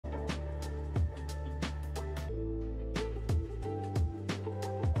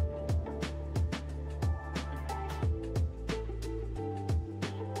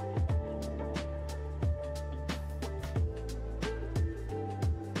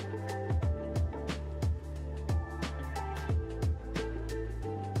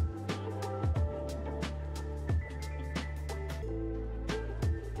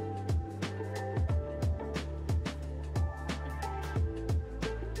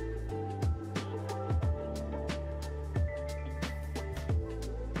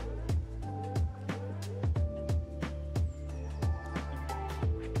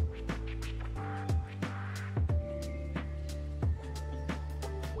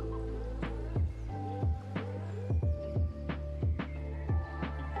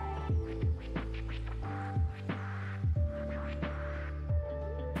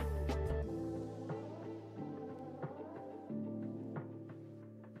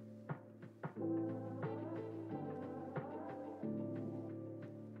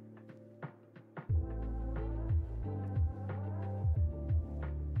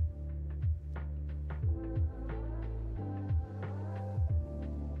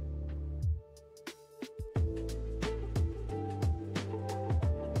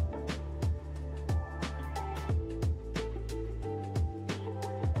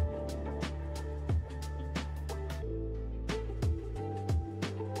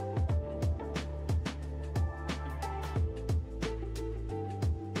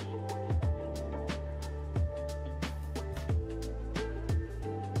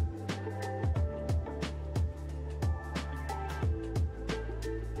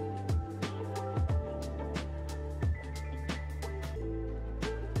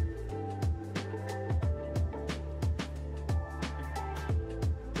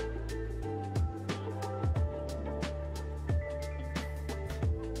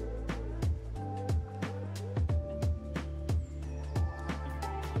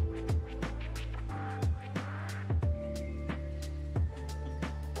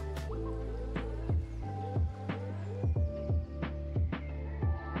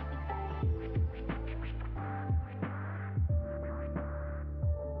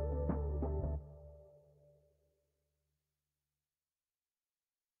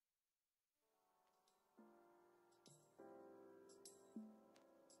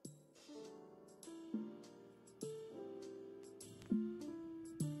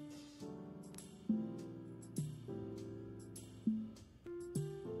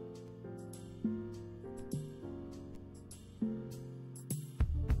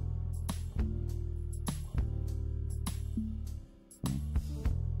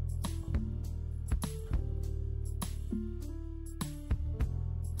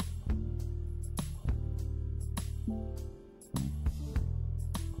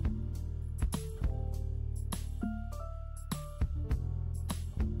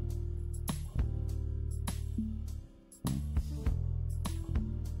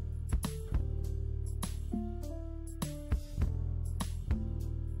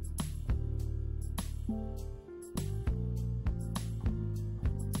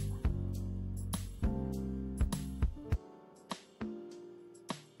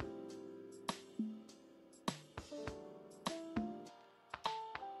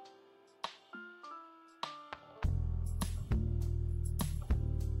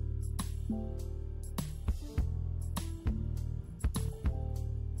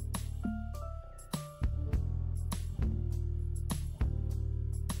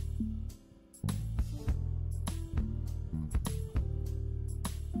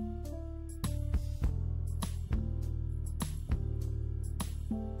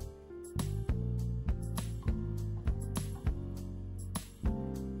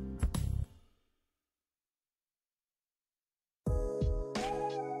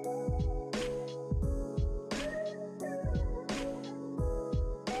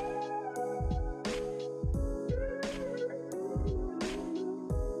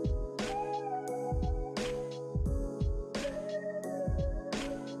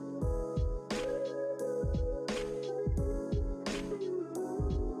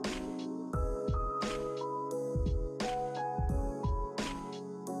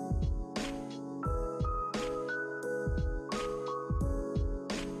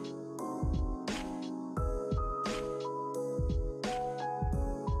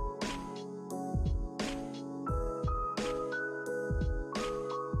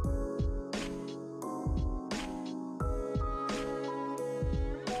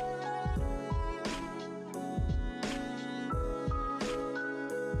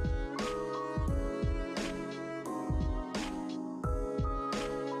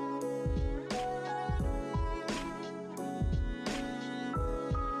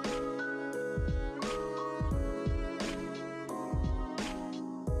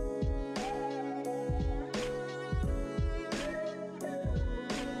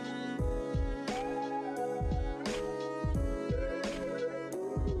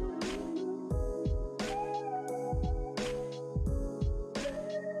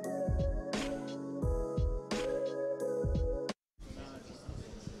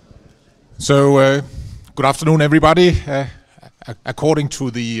Good afternoon, everybody. According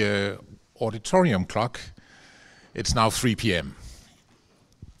to the auditorium clock, it's now 3 p.m.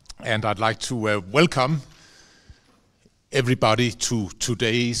 And I'd like to welcome everybody to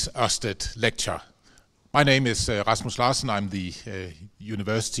today's Ørsted lecture. My name is Albert-László. I'm the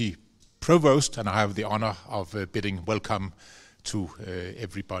university provost, and I have the honor of bidding welcome to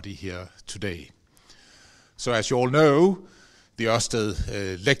everybody here today. So as you all know, the Ørsted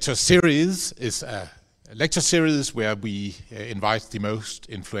lecture series is a lecture series where we invite the most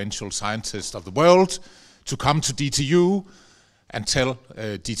influential scientists of the world to come to DTU and tell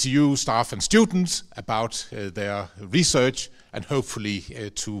DTU staff and students about their research and hopefully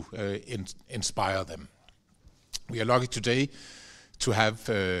to inspire them. We are lucky today to have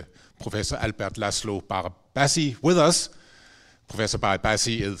Professor Albert-László Barabási with us. Professor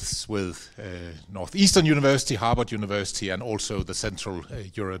Barabási is with Northeastern University, Harvard University, and also the Central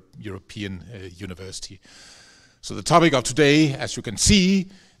European University. So the topic of today, as you can see,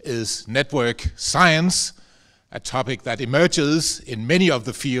 is network science, a topic that emerges in many of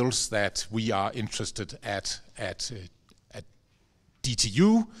the fields that we are interested at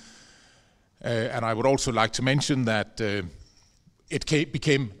DTU. And I would also like to mention that it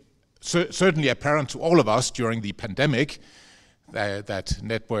became certainly apparent to all of us during the pandemic that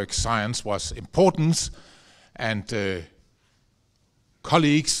network science was important, and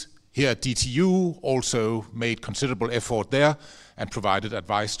colleagues here at DTU also made considerable effort there and provided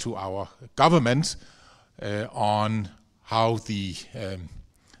advice to our government on how the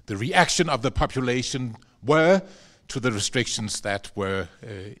reaction of the population were to the restrictions that were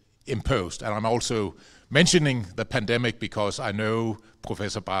imposed. And I'm also mentioning the pandemic because I know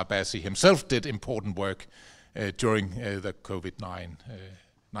Professor Barabási himself did important work during the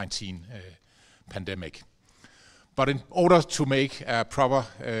COVID-19 pandemic. But in order to make a proper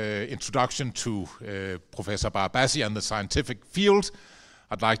introduction to Professor Barabási and the scientific field,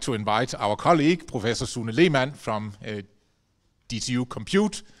 I'd like to invite our colleague, Professor Sune Lehmann from DTU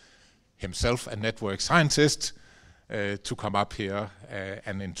Compute, himself a network scientist, to come up here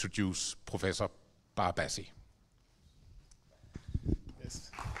and introduce Professor Barabási. Yes.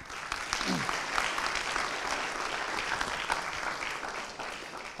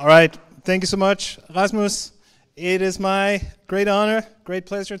 All right, thank you so much, Rasmus. It is my great honor, great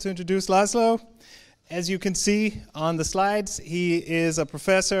pleasure to introduce László. As you can see on the slides, he is a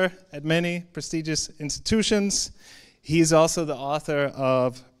professor at many prestigious institutions. He is also the author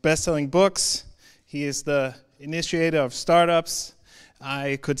of best-selling books. He is the initiator of startups.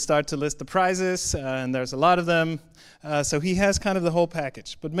 I could start to list the prizes, and there's a lot of them. So he has kind of the whole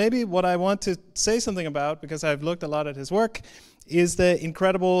package. But maybe what I want to say something about, because I've looked a lot at his work, is the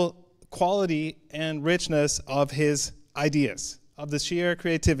incredible quality and richness of his ideas, of the sheer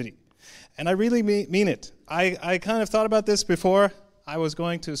creativity. And I really mean it. I kind of thought about this before I was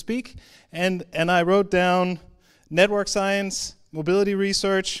going to speak, and I wrote down network science, mobility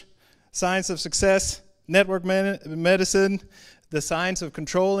research, science of success, network medicine, the science of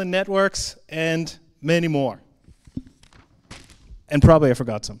control in networks, and many more. And probably I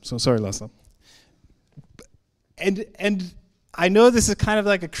forgot some, so sorry, László. And I know this is kind of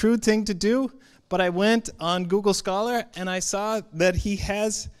like a crude thing to do, but I went on Google Scholar and I saw that he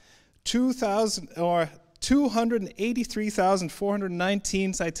has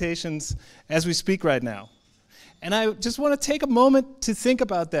 283,419 citations as we speak right now. And I just want to take a moment to think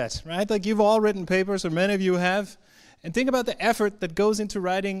about that, right? Like you've all written papers, or many of you have, and think about the effort that goes into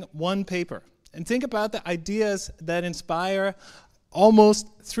writing one paper. And think about the ideas that inspire almost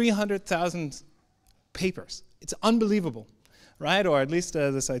 300,000 papers. It's unbelievable, right? Or at least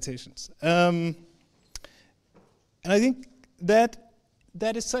the citations. And I think that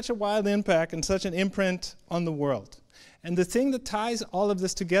is such a wild impact and such an imprint on the world. And the thing that ties all of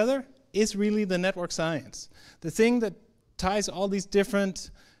this together is really the network science. The thing that ties all these different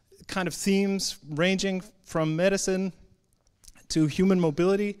kind of themes, ranging from medicine to human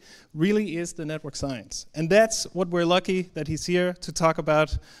mobility, really is the network science. And that's what we're lucky that he's here to talk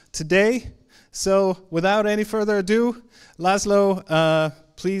about today. So without any further ado, László,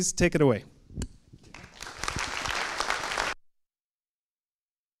 please take it away.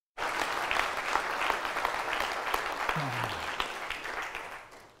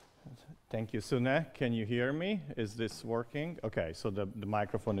 Thank you, Sune. Can you hear me? Is this working? Okay, so the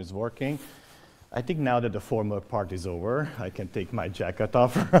microphone is working. I think now that the formal part is over, I can take my jacket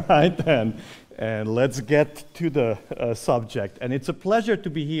off, right? And let's get to the subject. And it's a pleasure to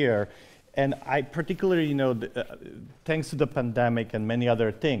be here. And I particularly, thanks to the pandemic and many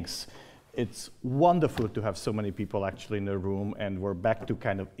other things, it's wonderful to have so many people actually in the room, and we're back to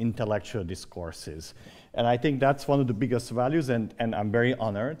kind of intellectual discourses. And I think that's one of the biggest values, and I'm very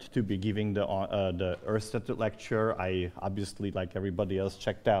honored to be giving the Ørsted lecture. I obviously, like everybody else,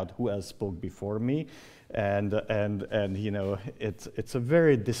 checked out who else spoke before me. And you know, it's a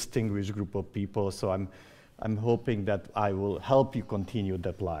very distinguished group of people, so I'm hoping that I will help you continue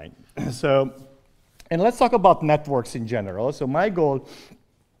that line. So, and let's talk about networks in general. So my goal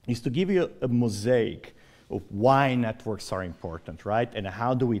is to give you a mosaic of why networks are important, right? And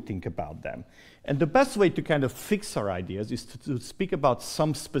how do we think about them? And the best way to kind of fix our ideas is to speak about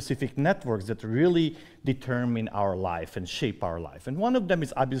some specific networks that really determine our life and shape our life. And one of them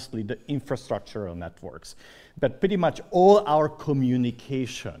is obviously the infrastructural networks. But pretty much all our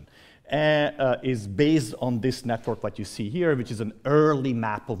communication is based on this network, what you see here, which is an early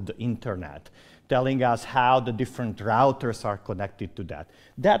map of the internet, telling us how the different routers are connected to that.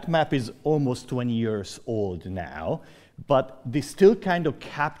 That map is almost 20 years old now, but this still kind of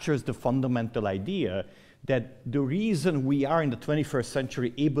captures the fundamental idea that the reason we are in the 21st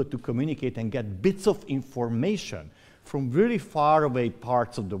century able to communicate and get bits of information from really far away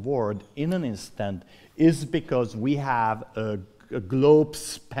parts of the world in an instant is because we have a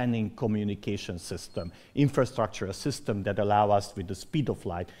globe-spanning communication system, infrastructure system that allow us with the speed of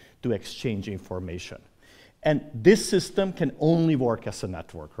light to exchange information. And this system can only work as a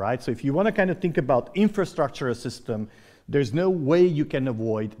network, right? So if you want to kind of think about infrastructure system, there's no way you can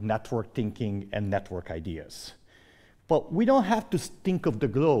avoid network thinking and network ideas. But we don't have to think of the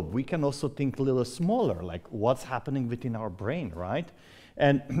globe. We can also think a little smaller, like what's happening within our brain, right?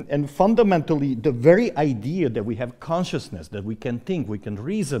 And fundamentally, the very idea that we have consciousness, that we can think, we can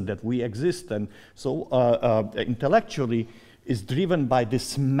reason, that we exist, and so intellectually, is driven by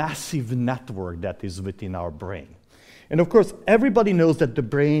this massive network that is within our brain. And of course, everybody knows that the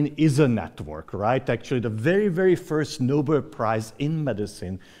brain is a network, right? Actually, the very, very first Nobel Prize in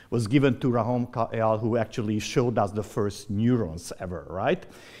medicine was given to Rahom Kayal, who actually showed us the first neurons ever, right?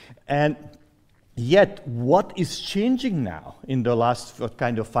 And yet, what is changing now in the last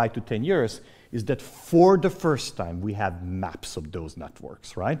kind of 5 to 10 years is that for the first time, we have maps of those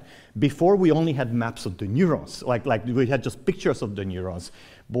networks, right? Before, we only had maps of the neurons, like we had just pictures of the neurons.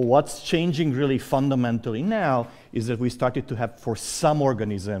 But what's changing really fundamentally now is that we started to have, for some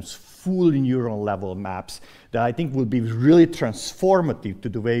organisms, full neuron level maps that I think will be really transformative to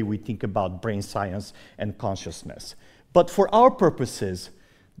the way we think about brain science and consciousness. But for our purposes,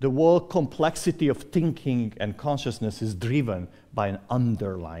 the whole complexity of thinking and consciousness is driven by an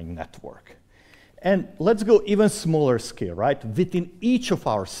underlying network. And let's go even smaller scale, right? Within each of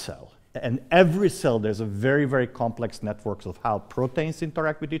our cells, and every cell, there's a very, very complex network of how proteins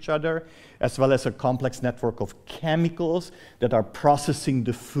interact with each other, as well as a complex network of chemicals that are processing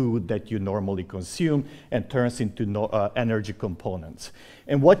the food that you normally consume and turns into energy components.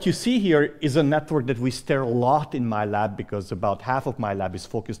 And what you see here is a network that we stare a lot in my lab, because about half of my lab is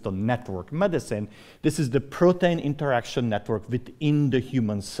focused on network medicine. This is the protein interaction network within the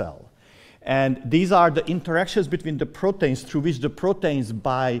human cell. And these are the interactions between the proteins through which the proteins,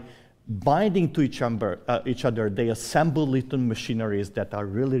 by binding to each other, they assemble little machineries that are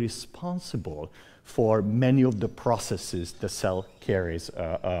really responsible for many of the processes the cell carries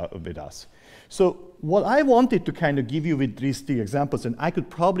with us. So what I wanted to kind of give you with these 3 examples, and I could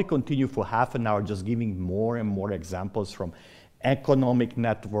probably continue for half an hour just giving more and more examples from economic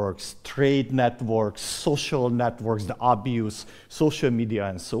networks, trade networks, social networks, the obvious social media,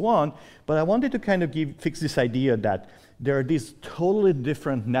 and so on. But I wanted to kind of fix this idea that there are these totally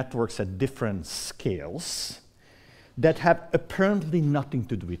different networks at different scales that have apparently nothing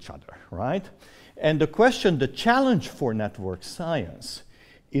to do with each other, right? And the question, the challenge for network science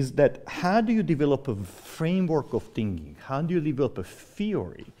is that how do you develop a framework of thinking? How do you develop a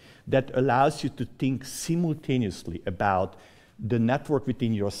theory that allows you to think simultaneously about the network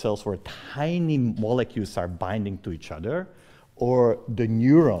within your cells where tiny molecules are binding to each other, or the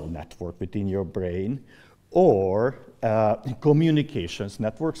neural network within your brain, or communications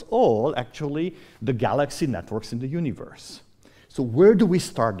networks, all actually the galaxy networks in the universe. So where do we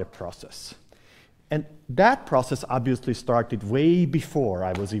start the process? And that process obviously started way before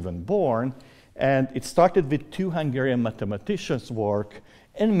I was even born, and it started with 2 Hungarian mathematicians' work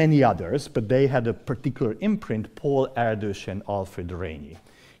and many others, but they had a particular imprint, Paul Erdős and Alfred Rényi.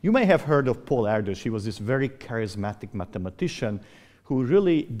 You may have heard of Paul Erdős. He was this very charismatic mathematician who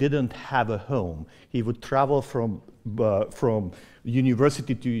really didn't have a home. He would travel from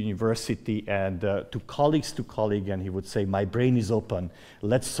university to university and to colleague, and he would say, "My brain is open,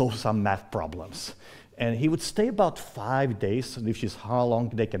 let's solve some math problems." and he would stay about 5 days, which is how long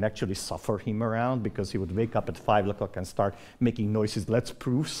they can actually suffer him around, because he would wake up at 5 o'clock and start making noises, let's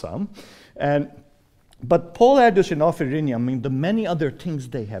prove some. But Paul Erdős and Alfred Rényi, I mean, the many other things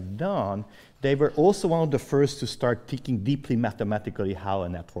they have done, they were also one of the first to start thinking deeply mathematically how a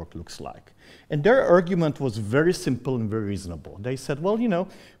network looks like. And their argument was very simple and very reasonable. They said, well, you know,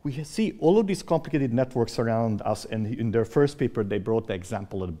 we see all of these complicated networks around us, and in their first paper, they brought the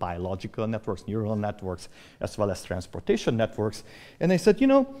example of biological networks, neural networks, as well as transportation networks. And they said, you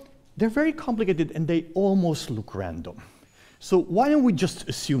know, they're very complicated and they almost look random. So why don't we just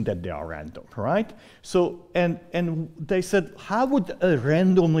assume that they are random, right? So, and they said, how would a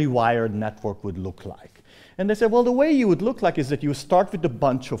randomly wired network would look like? And they said, well, the way you would look like is that you start with a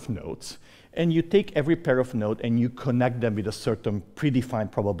bunch of nodes, and you take every pair of nodes and you connect them with a certain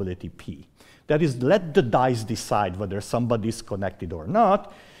predefined probability P. That is, let the dice decide whether somebody is connected or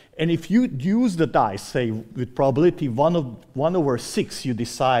not. And if you use the dice, say with probability 1/6, you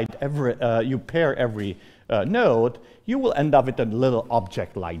decide you pair every node, you will end up with a little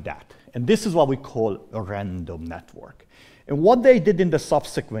object like that. And this is what we call a random network. And what they did in the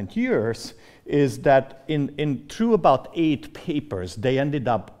subsequent years is that through about 8 papers, they ended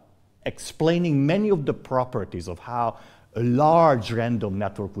up explaining many of the properties of how a large random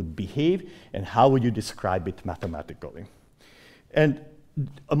network would behave and how would you describe it mathematically. And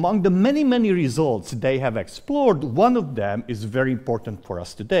among the many, many results they have explored, one of them is very important for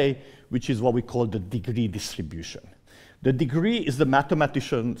us today, which is what we call the degree distribution. The degree is the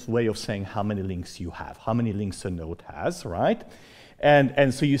mathematician's way of saying how many links you have, how many links a node has, right?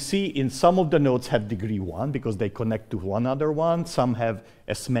 And so you see in some of the nodes have degree 1 because they connect to one other one. Some have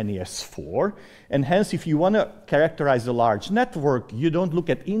as many as 4. And hence, if you want to characterize a large network, you don't look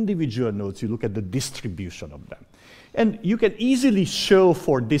at individual nodes, you look at the distribution of them. And you can easily show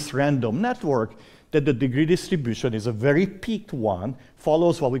for this random network that the degree distribution is a very peaked one,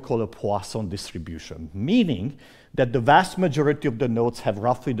 follows what we call a Poisson distribution, meaning that the vast majority of the nodes have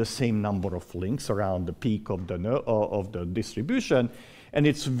roughly the same number of links around the peak of the distribution, and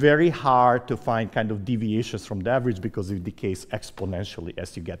it's very hard to find kind of deviations from the average because it decays exponentially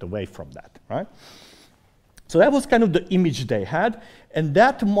as you get away from that, right? So that was kind of the image they had, and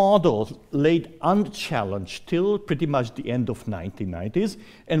that model laid unchallenged till pretty much the end of 1990s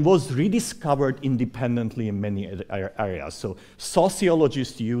and was rediscovered independently in many areas. So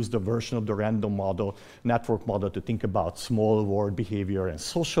sociologists used a version of the random model, network model, to think about small world behavior and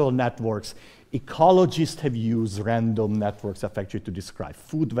social networks. Ecologists have used random networks effectively to describe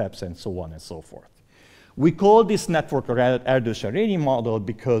food webs and so on and so forth. We call this network a Erdős and Rényi model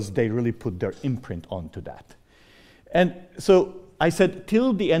because they really put their imprint onto that. And so I said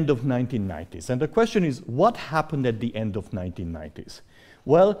till the end of 1990s. And the question is, what happened at the end of 1990s?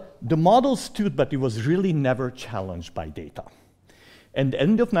 Well, the model stood, but it was really never challenged by data. And the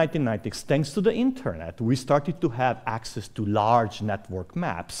end of 1990s, thanks to the internet, we started to have access to large network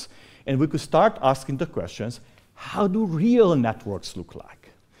maps. And we could start asking the questions, how do real networks look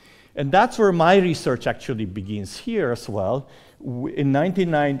like? And that's where my research actually begins here as well. In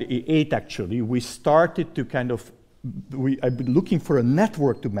 1998, actually, we started to kind of I've been looking for a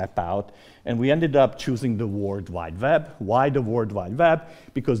network to map out, and we ended up choosing the World Wide Web. Why the World Wide Web?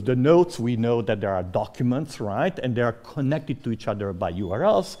 Because the nodes, we know that there are documents, right? And they are connected to each other by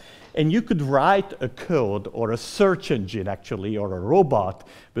URLs. And you could write a code or a search engine, actually, or a robot,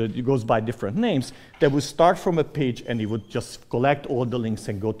 but it goes by different names, that would start from a page and it would just collect all the links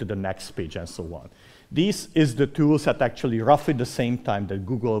and go to the next page and so on. This is the tools at actually roughly the same time that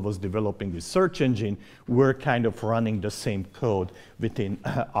Google was developing this search engine. We're kind of running the same code within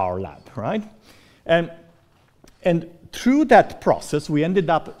our lab, right? And through that process, we ended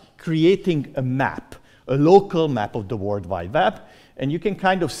up creating a map, a local map of the World Wide Web. And you can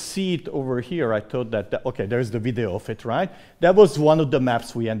kind of see it over here. I thought that, okay, there's the video of it, right? That was one of the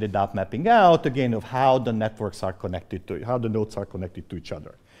maps we ended up mapping out, again, of how the networks are connected to, how the nodes are connected to each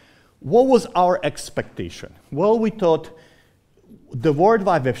other. What was our expectation? Well, we thought the World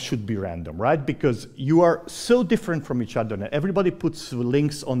Wide Web should be random, right? Because you are so different from each other, and everybody puts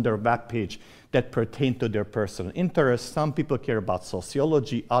links on their web page that pertain to their personal interests. Some people care about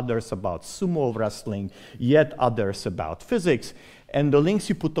sociology, others about sumo wrestling, yet others about physics. And the links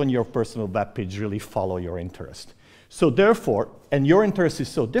you put on your personal web page really follow your interest. So therefore, and your interest is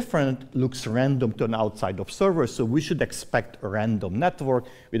so different, looks random to an outside observer, so we should expect a random network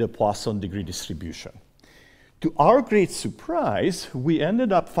with a Poisson degree distribution. To our great surprise, we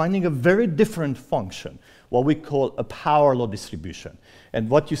ended up finding a very different function, what we call a power law distribution. And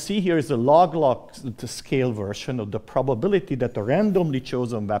what you see here is a log-log scale version of the probability that a randomly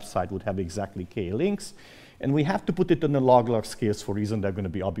chosen website would have exactly k links. And we have to put it on the log-log scales for reasons that are going to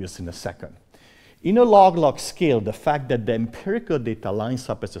be obvious in a second. In a log-log scale, the fact that the empirical data lines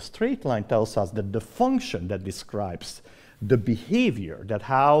up as a straight line tells us that the function that describes the behavior, that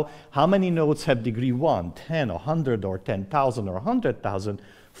how many nodes have degree 1, 10, 100, or 10,000, or 100,000,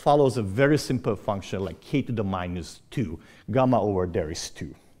 follows a very simple function like k to the minus 2. Gamma over there is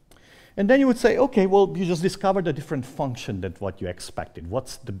 2. And then you would say, okay, well, you just discovered a different function than what you expected.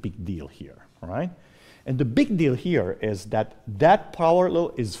 What's the big deal here, right? And the big deal here is that that power law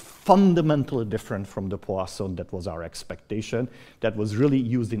is fundamentally different from the Poisson that was our expectation, that was really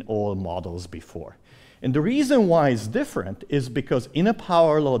used in all models before. And the reason why it's different is because in a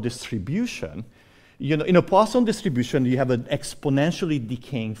power law distribution, in a Poisson distribution, you have an exponentially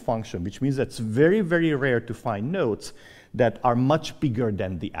decaying function, which means that it's very, very rare to find nodes that are much bigger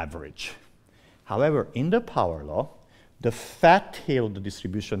than the average. However, in the power law, the fat tail of the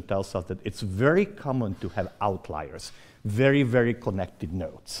distribution tells us that it's very common to have outliers, very, very connected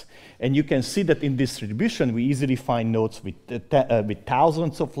nodes. And you can see that in distribution, we easily find nodes with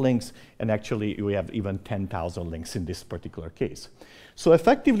thousands of links, and actually we have even 10,000 links in this particular case. So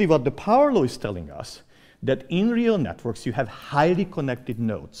effectively what the power law is telling us, that in real networks you have highly connected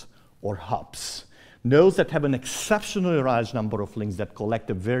nodes, or hubs. Nodes that have an exceptionally large number of links that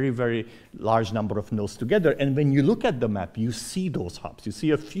collect a very, very large number of nodes together. And when you look at the map, you see those hubs. You see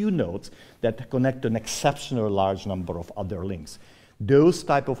a few nodes that connect an exceptionally large number of other links. Those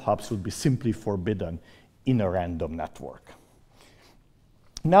type of hubs would be simply forbidden in a random network.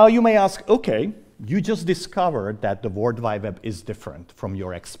 Now you may ask, okay, you just discovered that the World Wide Web is different from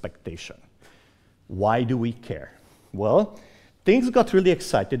your expectation. Why do we care? Well, things got really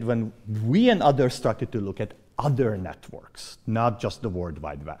excited when we and others started to look at other networks, not just the World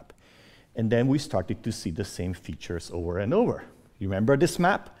Wide Web. And then we started to see the same features over and over. You remember this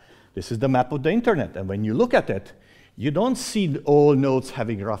map? This is the map of the internet. And when you look at it, you don't see all nodes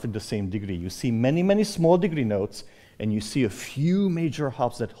having roughly the same degree. You see many, many small degree nodes, and you see a few major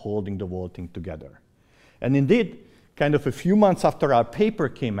hubs that holding the whole thing together. And indeed, kind of a few months after our paper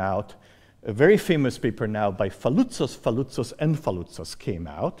came out, a very famous paper now by Faloutzos, and Faloutzos came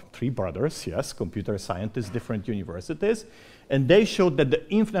out, 3 brothers, yes, computer scientists, different universities, and they showed that the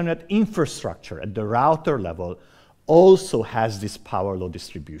internet infrastructure at the router level also has this power law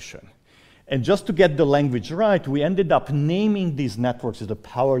distribution. And just to get the language right, we ended up naming these networks as the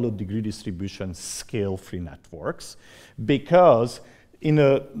power law degree distribution scale-free networks, because in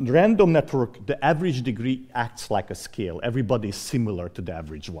a random network, the average degree acts like a scale. Everybody is similar to the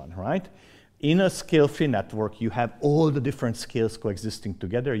average one, right? In a scale-free network, you have all the different scales coexisting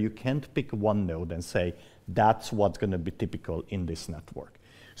together. You can't pick one node and say, that's what's going to be typical in this network.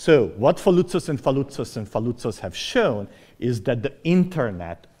 So what Faloutzos have shown is that the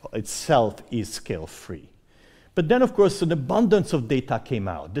internet itself is scale-free. But then, of course, an abundance of data came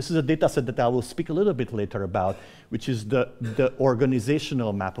out. This is a data set that I will speak a little bit later about, which is the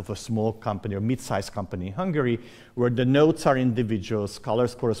organizational map of a small company or mid-sized company in Hungary, where the nodes are individuals,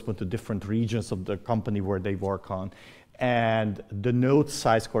 colors correspond to different regions of the company where they work on, and the node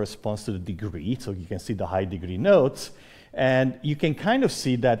size corresponds to the degree, so you can see the high degree nodes. And you can kind of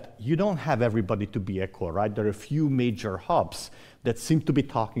see that you don't have everybody to be equal, right? There are a few major hubs that seem to be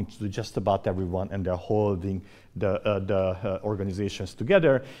talking to just about everyone, and they're holding the organizations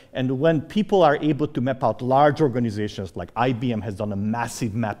together. And when people are able to map out large organizations, like IBM has done a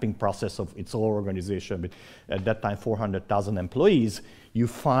massive mapping process of its whole organization with, at that time, 400,000 employees, you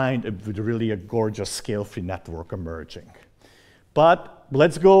find really a gorgeous scale-free network emerging. But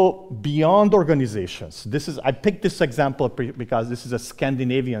let's go beyond organizations. I picked this example because this is a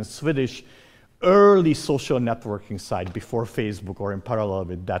Scandinavian, Swedish, early social networking site before Facebook, or in parallel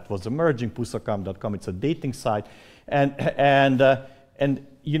with that was emerging, Pussakam.com. It's a dating site. And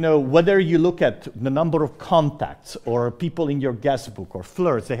you know, whether you look at the number of contacts or people in your guest book or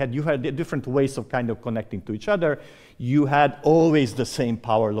flirts, you had different ways of kind of connecting to each other. You had always the same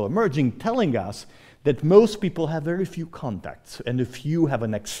power law emerging, telling us that most people have very few contacts, and a few have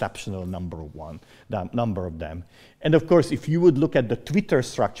an exceptional number of them. And of course, if you would look at the Twitter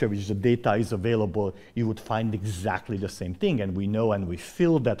structure, which the data is available, you would find exactly the same thing. And we know, and we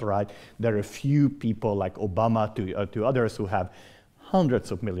feel that, right? There are a few people like Obama to others who have hundreds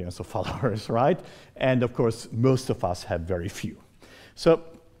of millions of followers, right? And of course, most of us have very few. So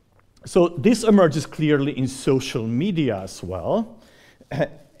this emerges clearly in social media as well.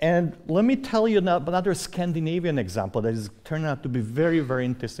 And let me tell you now another Scandinavian example that is turned out to be very, very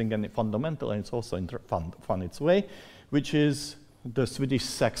interesting and fundamental, and it's also fun its way, which is the Swedish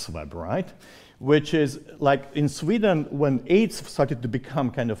sex web, right? Which is like in Sweden, when AIDS started to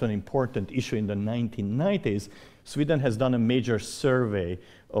become kind of an important issue in the 1990s, Sweden has done a major survey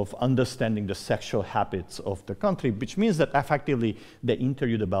of understanding the sexual habits of the country, which means that effectively they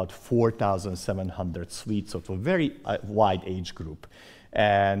interviewed about 4,700 Swedes of a very wide age group.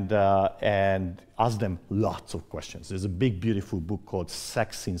 And ask them lots of questions. There's a big, beautiful book called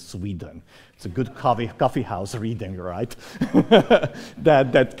Sex in Sweden. It's a good coffee house reading, right?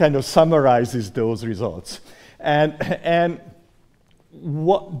 that kind of summarizes those results. And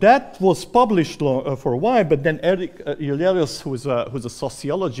that was published for a while, but then Erik Jolelius, who's a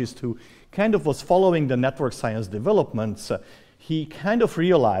sociologist who kind of was following the network science developments, he kind of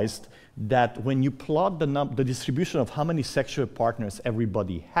realized that when you plot the distribution of how many sexual partners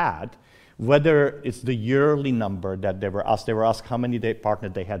everybody had, whether it's the yearly number that they were asked how many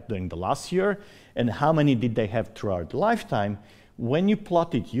partners they had during the last year, and how many did they have throughout the lifetime, when you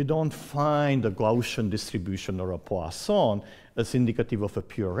plot it, you don't find a Gaussian distribution or a Poisson as indicative of a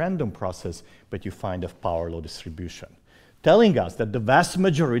pure random process, but you find a power law distribution, telling us that the vast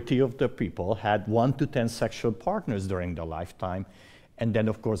majority of the people had 1 to 10 sexual partners during their lifetime, and then,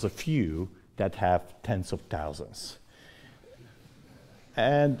 of course, a few that have tens of thousands.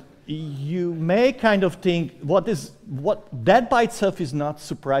 And you may kind of think, that by itself is not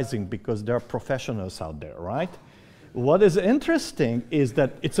surprising because there are professionals out there, right? What is interesting is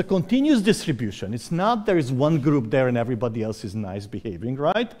that it's a continuous distribution. It's not there is one group there and everybody else is nice behaving,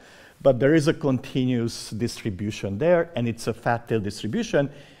 right? But there is a continuous distribution there, and it's a fat tail distribution.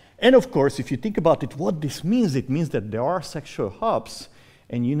 And of course, if you think about it, what this means, it means that there are sexual hubs,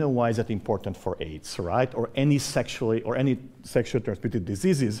 and you know why is that important for AIDS, right? Or any sexually transmitted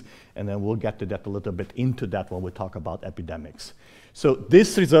diseases, and then we'll get to that a little bit into that when we talk about epidemics. So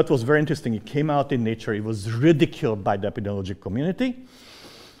this result was very interesting. It came out in Nature. It was ridiculed by the epidemiology community,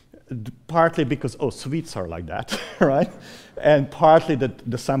 partly because, oh, Swedes are like that, right? And partly that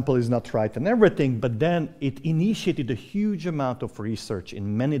the sample is not right and everything, but then it initiated a huge amount of research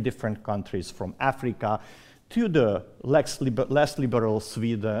in many different countries, from Africa to the less liberal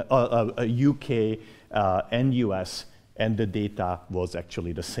Sweden, UK and US, and the data was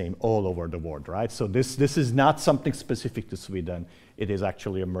actually the same all over the world, right? So this is not something specific to Sweden. It is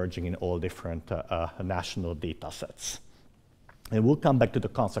actually emerging in all different national data sets. And we'll come back to the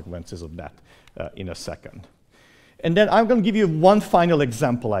consequences of that in a second. And then I'm going to give you one final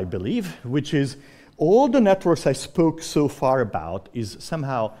example, I believe, which is all the networks I spoke so far about is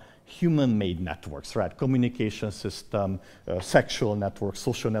somehow human-made networks, right? Communication system, sexual networks,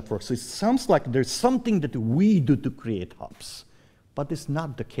 social networks. It sounds like there's something that we do to create hubs, but it's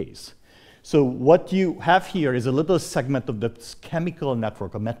not the case. So what you have here is a little segment of the chemical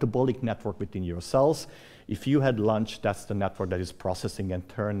network, a metabolic network within your cells. If you had lunch, that's the network that is processing and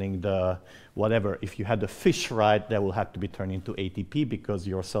turning the whatever. If you had the fish, right, that will have to be turned into ATP because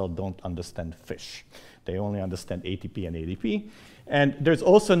your cell don't understand fish. They only understand ATP and ADP. And there's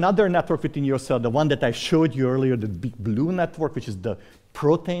also another network within your cell, the one that I showed you earlier, the big blue network, which is the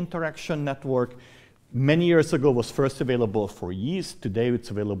protein interaction network. Many years ago was first available for yeast. Today it's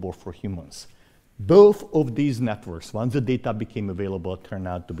available for humans. Both of these networks, once the data became available, turned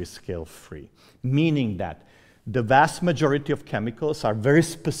out to be scale-free, meaning that the vast majority of chemicals are very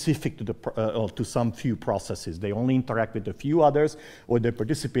specific to some few processes. They only interact with a few others, or they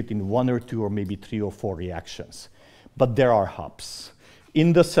participate in 1 or 2 or maybe 3 or 4 reactions. But there are hubs.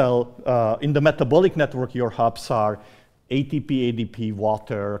 In the cell, in the metabolic network, your hubs are ATP, ADP,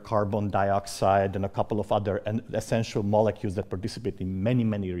 water, carbon dioxide, and a couple of other essential molecules that participate in many,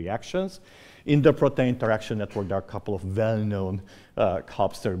 many reactions. In the protein interaction network, there are a couple of well-known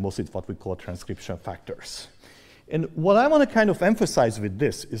hubs. They're mostly what we call transcription factors. And what I want to kind of emphasize with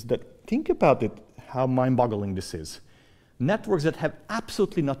this is that think about it, how mind-boggling this is. Networks that have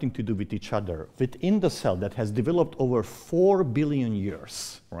absolutely nothing to do with each other within the cell that has developed over 4 billion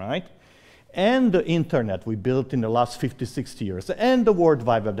years, right? And the internet we built in the last 50, 60 years, and the World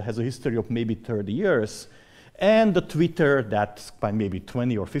Wide Web that has a history of maybe 30 years, and the Twitter that's by maybe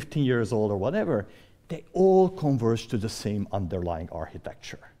 20 or 15 years old or whatever, they all converge to the same underlying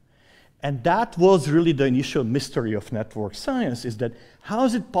architecture. And that was really the initial mystery of network science, is that how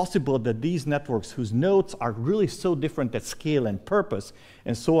is it possible that these networks, whose nodes are really so different at scale and purpose,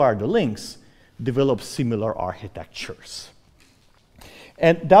 and so are the links, develop similar architectures?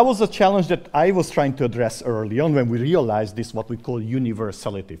 And that was a challenge that I was trying to address early on when we realized this, what we call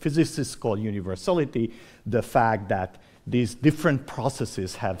universality. Physicists call universality the fact that these different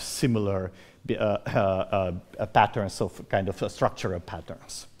processes have similar patterns of kind of structural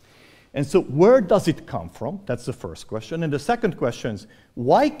patterns. And so where does it come from? That's the first question. And the second question is,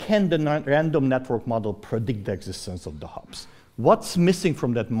 why can the random network model predict the existence of the hubs? What's missing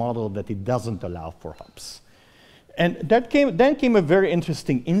from that model that it doesn't allow for hubs? And then came a very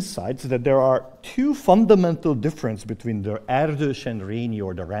interesting insight that there are two fundamental differences between the Erdős and Rényi,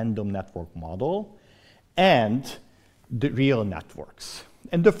 or the random network model, and the real networks.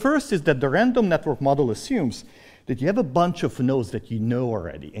 And the first is that the random network model assumes that you have a bunch of nodes that you know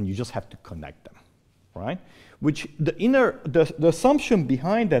already, and you just have to connect them, right? Which the assumption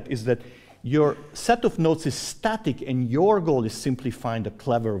behind that is that your set of nodes is static, and your goal is simply find a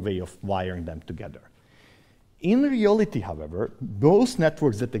clever way of wiring them together. In reality, however, most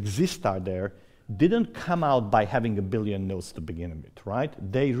networks that exist out there didn't come out by having a billion nodes to begin with, right?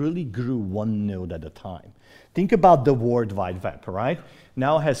 They really grew one node at a time. Think about the World Wide Web, right?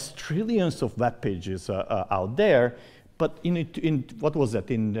 Now has trillions of web pages out there, but what was that?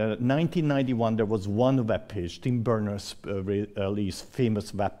 In 1991, there was one web page, Tim Berners-Lee's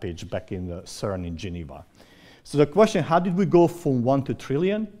famous web page back in CERN in Geneva. So the question, how did we go from 1 to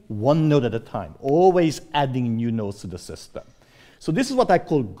trillion? One node at a time, always adding new nodes to the system. So this is what I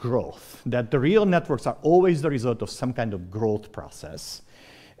call growth, that the real networks are always the result of some kind of growth process.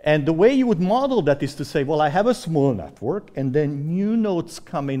 And the way you would model that is to say, well, I have a small network, and then new nodes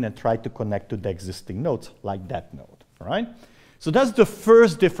come in and try to connect to the existing nodes, like that node, right? So that's the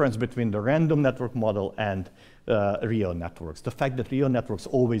first difference between the random network model and real networks, the fact that real networks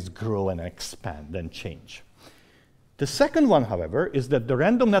always grow and expand and change. The second one, however, is that the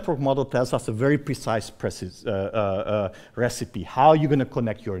random network model tells us a very precise recipe, how you're going to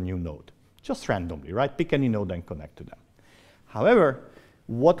connect your new node. Just randomly, right? Pick any node and connect to them. However,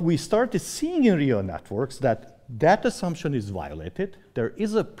 what we started seeing in real networks, that assumption is violated. There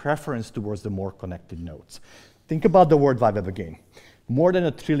is a preference towards the more connected nodes. Think about the World Wide Web again. More than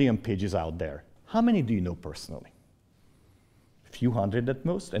 1 trillion pages out there. How many do you know personally? A few hundred at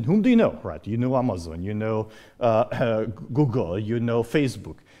most. And whom do you know, right? You know Amazon, you know Google, you know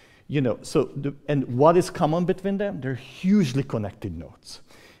Facebook. You know, and what is common between them? They're hugely connected nodes.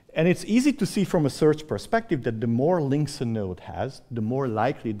 And it's easy to see from a search perspective that the more links a node has, the more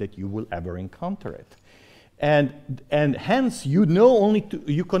likely that you will ever encounter it. And hence, you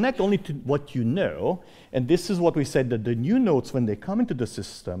connect only to what you know. And this is what we said, that the new nodes, when they come into the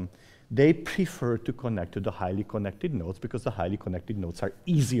system, they prefer to connect to the highly connected nodes because the highly connected nodes are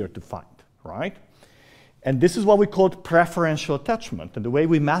easier to find, right? And this is what we called preferential attachment. And the way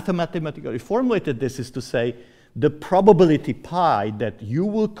we mathematically formulated this is to say, the probability pi that you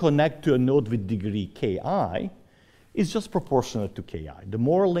will connect to a node with degree ki is just proportional to ki. The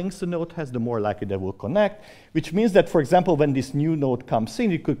more links a node has, the more likely they will connect, which means that, for example, when this new node comes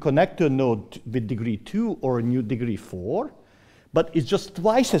in, it could connect to a node with degree 2 or a new degree 4, but it's just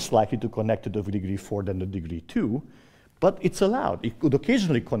twice as likely to connect to the degree 4 than the degree 2, but it's allowed. It could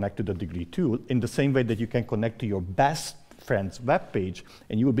occasionally connect to the degree 2 in the same way that you can connect to your best friend's web page,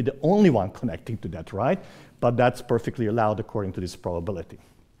 and you will be the only one connecting to that, right? But that's perfectly allowed according to this probability.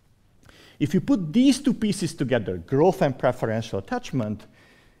 If you put these two pieces together, growth and preferential attachment,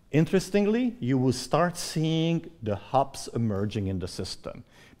 interestingly, you will start seeing the hubs emerging in the system.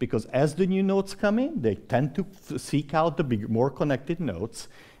 Because as the new nodes come in, they tend to seek out the more connected nodes,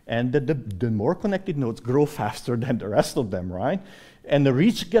 and the more connected nodes grow faster than the rest of them, right? And the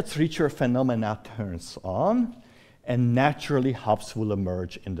rich gets richer phenomena turns on, and naturally hubs will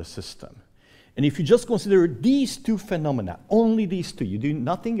emerge in the system. And if you just consider these two phenomena, only these two, you do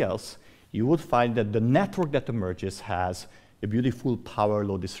nothing else, you would find that the network that emerges has a beautiful power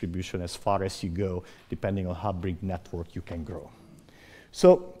law distribution as far as you go, depending on how big network you can grow.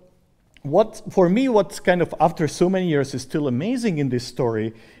 So for me, what's kind of, after so many years, is still amazing in this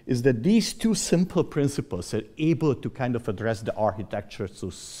story is that these two simple principles are able to kind of address the architecture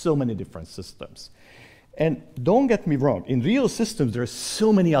to so many different systems. And don't get me wrong, in real systems, there's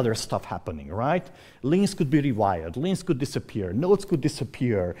so many other stuff happening, right? Links could be rewired, links could disappear, nodes could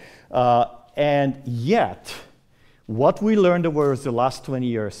disappear, and yet, what we learned over the last 20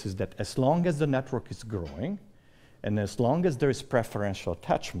 years is that as long as the network is growing, and as long as there is preferential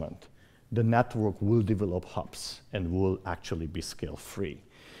attachment, the network will develop hubs and will actually be scale-free.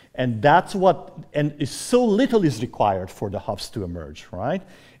 And that's and so little is required for the hubs to emerge, right?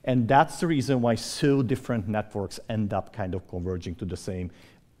 And that's the reason why so different networks end up kind of converging to the same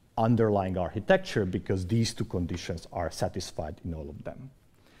underlying architecture because these two conditions are satisfied in all of them.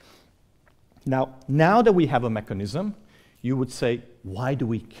 Now that we have a mechanism, you would say, why do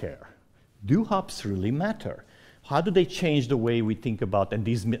we care? Do hops really matter? How do they change the way we think about and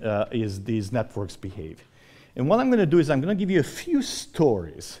these networks behave? And what I'm going to do is I'm going to give you a few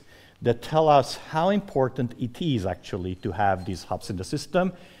stories that tell us how important it is actually to have these hops in the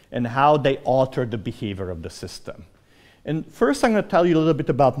system and how they alter the behavior of the system. And first I'm going to tell you a little bit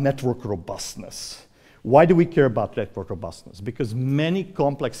about network robustness. Why do we care about network robustness? Because many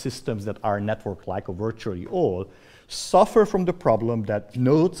complex systems that are network-like or virtually all suffer from the problem that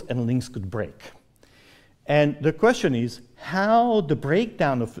nodes and links could break. And the question is how the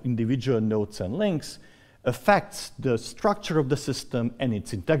breakdown of individual nodes and links affects the structure of the system and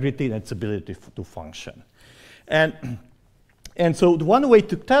its integrity and its ability to function. And so one way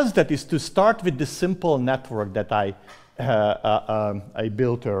to test that is to start with the simple network that I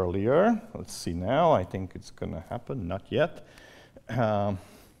built earlier. Let's see now, I think it's going to happen, not yet. There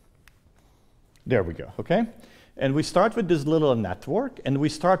we go, okay? And we start with this little network, and we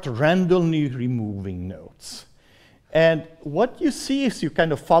start randomly removing nodes. And what you see as you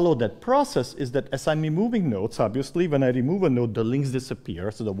kind of follow that process is that as I'm removing nodes, obviously, when I remove a node, the links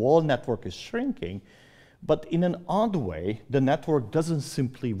disappear, so the whole network is shrinking. But in an odd way, the network doesn't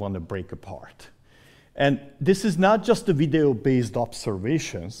simply want to break apart. And this is not just the video-based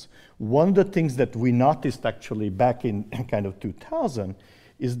observations. One of the things that we noticed actually back in kind of 2000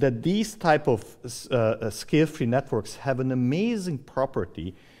 is that these type of scale-free networks have an amazing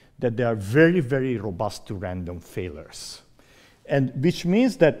property that they are very, very robust to random failures. And which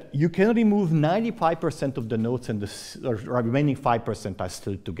means that you can remove 95% of the nodes and the remaining 5% are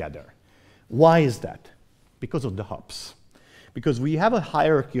still together. Why is that? Because of the hops. Because we have a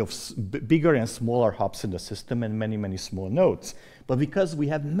hierarchy of bigger and smaller hops in the system and many, many small nodes. But because we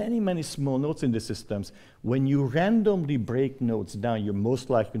have many, many small nodes in the systems, when you randomly break nodes down, you're most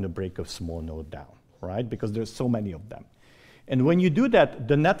likely going to break a small node down, right? Because there's so many of them. And when you do that,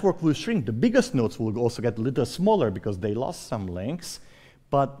 the network will shrink. The biggest nodes will also get a little smaller because they lost some links,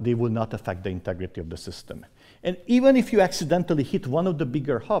 but they will not affect the integrity of the system. And even if you accidentally hit one of the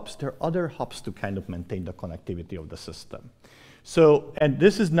bigger hops, there are other hops to kind of maintain the connectivity of the system. So, and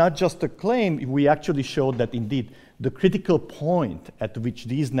this is not just a claim, we actually showed that indeed the critical point at which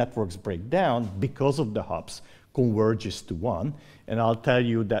these networks break down because of the hops converges to 1. And I'll tell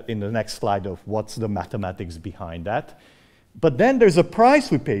you that in the next slide of what's the mathematics behind that. But then there's a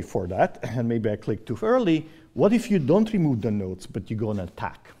price we pay for that, and maybe I clicked too early. What if you don't remove the nodes, but you go and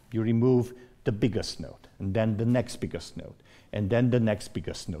attack? You remove the biggest node, and then the next biggest node, and then the next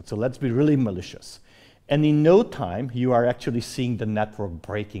biggest node. So let's be really malicious. And in no time, you are actually seeing the network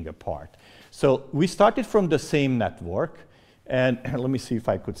breaking apart. So we started from the same network, and let me see if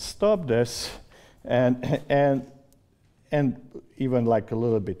I could stop this, and even like a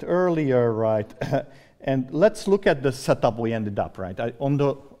little bit earlier, right? And let's look at the setup we ended up, right? On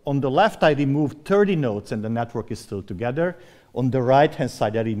the left, I removed 30 nodes, and the network is still together. On the right-hand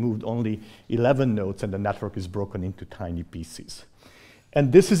side, I removed only 11 nodes, and the network is broken into tiny pieces.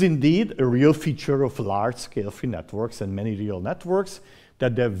 And this is indeed a real feature of large-scale free networks and many real networks,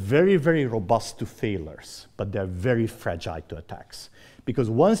 that they're very, very robust to failures, but they're very fragile to attacks. Because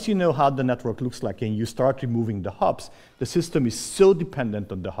once you know how the network looks like and you start removing the hops, the system is so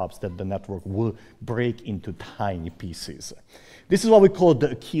dependent on the hops that the network will break into tiny pieces. This is what we call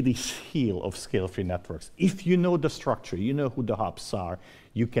the Achilles heel of scale-free networks. If you know the structure, you know who the hops are,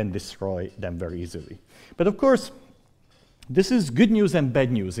 you can destroy them very easily. But of course, this is good news and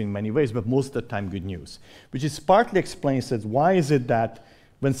bad news in many ways, but most of the time good news, which is partly explains that why is it that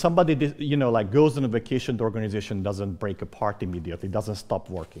when somebody goes on a vacation, the organization doesn't break apart immediately, doesn't stop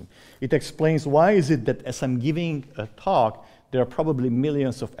working. It explains why is it that as I'm giving a talk, there are probably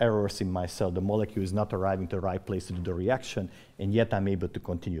millions of errors in my cell. The molecule is not arriving to the right place to do the reaction, and yet I'm able to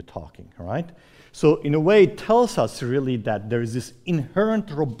continue talking, right? So in a way, it tells us really that there is this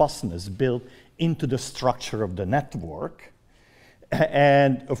inherent robustness built into the structure of the network.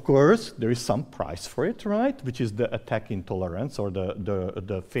 And of course, there is some price for it, right? Which is the attack intolerance or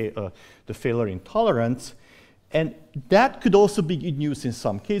the failure intolerance. And that could also be good news in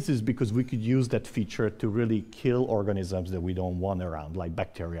some cases because we could use that feature to really kill organisms that we don't want around, like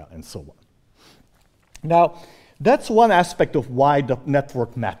bacteria and so on. Now, that's one aspect of why the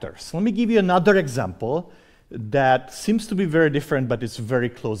network matters. Let me give you another example that seems to be very different, but it's very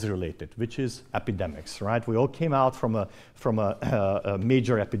closely related, which is epidemics, right? We all came out from a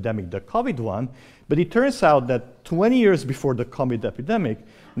major epidemic, the COVID one, But it turns out that 20 years before the COVID epidemic,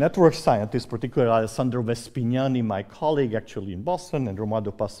 network scientists, particularly Alessandro Vespignani, my colleague actually in Boston, and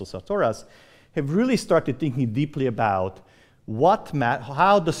Romualdo Pastos-Sartoras, have really started thinking deeply about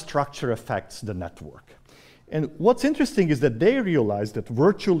how the structure affects the network. And what's interesting is that they realized that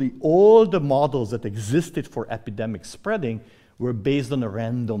virtually all the models that existed for epidemic spreading were based on a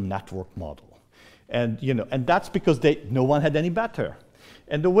random network model. And, and that's because no one had any better.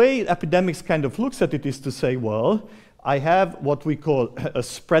 And the way epidemics kind of looks at it is to say, well, I have what we call a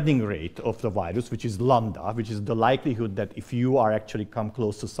spreading rate of the virus, which is lambda, which is the likelihood that if you are actually come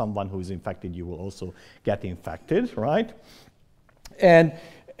close to someone who is infected, you will also get infected, right? And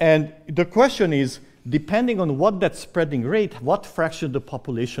the question is, depending on what that spreading rate, what fraction of the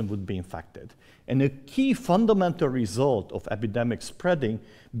population would be infected. And a key fundamental result of epidemic spreading,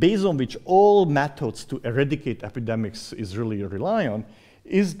 based on which all methods to eradicate epidemics is really rely on,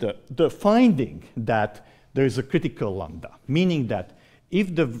 is the finding that there is a critical lambda, meaning that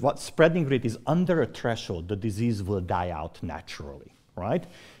if the spreading rate is under a threshold, the disease will die out naturally, right?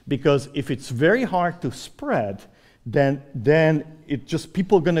 Because if it's very hard to spread, then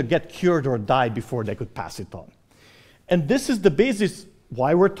people are going to get cured or die before they could pass it on. And this is the basis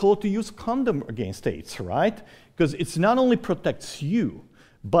why we're told to use condom against AIDS, right? Because it not only protects you,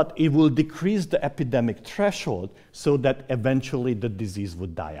 but it will decrease the epidemic threshold so that eventually the disease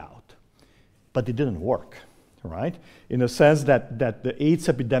would die out. But it didn't work, right? In a sense that the AIDS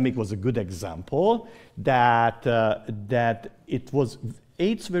epidemic was a good example, that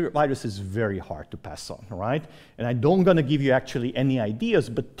AIDS virus is very hard to pass on, right? And I don't gonna give you actually any ideas,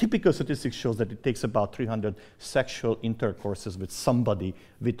 but typical statistics shows that it takes about 300 sexual intercourses with somebody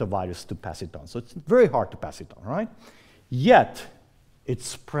with the virus to pass it on. So it's very hard to pass it on, right? Yet, it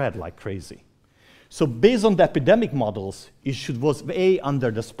spread like crazy. So based on the epidemic models, it was way under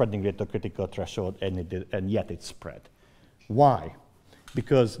the spreading rate of critical threshold, and yet it spread. Why?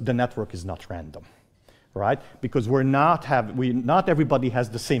 Because the network is not random, right? Because not everybody has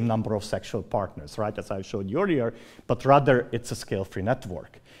the same number of sexual partners, right? As I showed you earlier, but rather it's a scale-free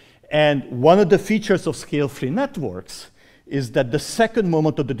network. And one of the features of scale-free networks is that the second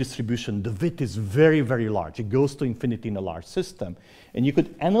moment of the distribution, the width is very, very large. It goes to infinity in a large system. And you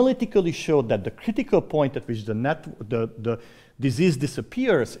could analytically show that the critical point at which the disease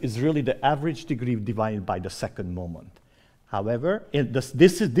disappears is really the average degree divided by the second moment. However,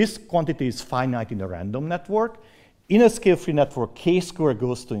 this quantity is finite in a random network. In a scale-free network, k-square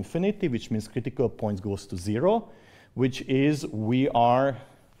goes to infinity, which means critical points goes to 0, which is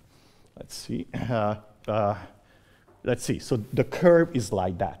let's see, so the curve is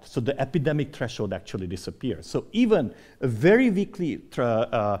like that. So the epidemic threshold actually disappears. So even a very weakly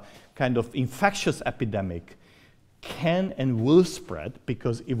kind of infectious epidemic can and will spread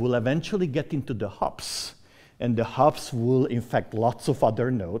because it will eventually get into the hubs. And the hubs will infect lots of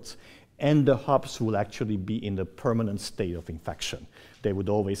other nodes, and the hubs will actually be in the permanent state of infection. They would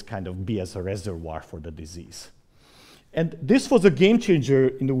always kind of be as a reservoir for the disease. And this was a game changer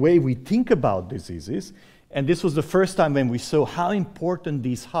in the way we think about diseases. And this was the first time when we saw how important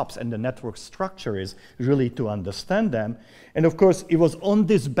these hubs and the network structure is really to understand them. And of course, it was on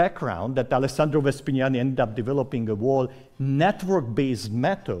this background that Alessandro Vespignani ended up developing a whole network-based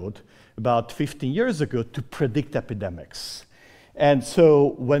method about 15 years ago to predict epidemics. And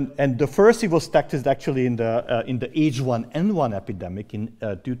so the first it was tested actually in the H1N1 epidemic in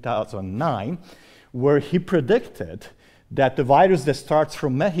 2009, where he predicted that the virus that starts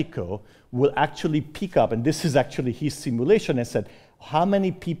from Mexico will actually pick up, and this is actually his simulation, and said how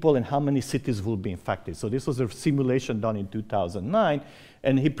many people and how many cities will be infected. So this was a simulation done in 2009,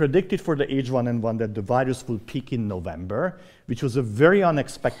 and he predicted for the H1N1 that the virus will peak in November, which was a very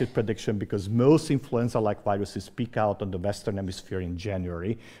unexpected prediction because most influenza-like viruses peak out on the Western Hemisphere in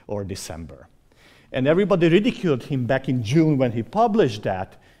January or December. And everybody ridiculed him back in June when he published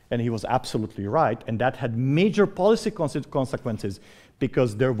that, and he was absolutely right, and that had major policy consequences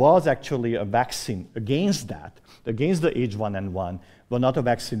because there was actually a vaccine against that, against the H1N1. Well, not a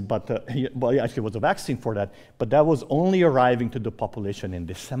vaccine, but well, actually it was a vaccine for that, but that was only arriving to the population in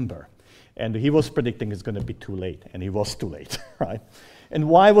December. And he was predicting it's going to be too late, and it was too late, right? And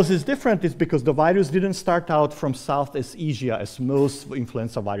why was this different? It's because the virus didn't start out from Southeast Asia, as most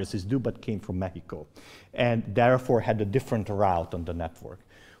influenza viruses do, but came from Mexico, and therefore had a different route on the network.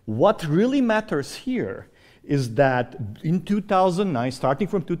 What really matters here is that in 2009, starting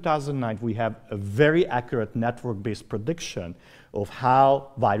from 2009, we have a very accurate network-based prediction of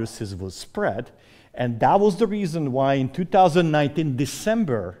how viruses will spread. And that was the reason why in 2019,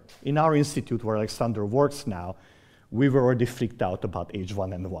 December, in our institute where Alexander works now, we were already freaked out about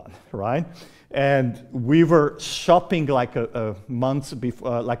H1N1, right? And we were shopping like a month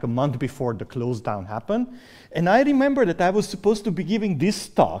before the close down happened. And I remember that I was supposed to be giving this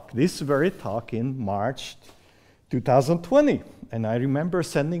talk, this very talk, in March 2020. And I remember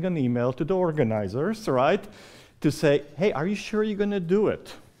sending an email to the organizers, right, to say, hey, are you sure you're going to do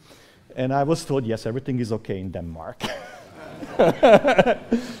it? And I was told, yes, everything is okay in Denmark.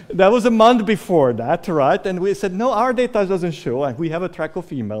 That was a month before that, right? And we said, no, our data doesn't show, and we have a track of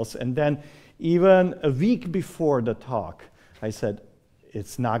emails. And then even a week before the talk, I said,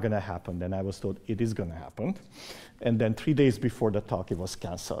 it's not going to happen. And I was told, it is going to happen. And then 3 days before the talk, it was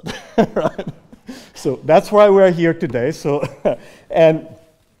canceled, right? So that's why we're here today. So,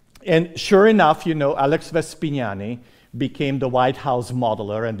 and sure enough, you know, Alex Vespignani became the White House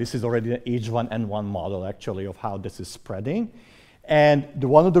modeler, and this is already an H1N1 model, actually, of how this is spreading. And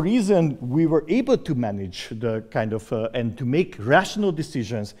one of the reasons we were able to manage the kind of, and to make rational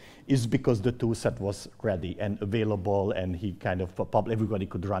decisions is because the toolset was ready and available, and he kind of, everybody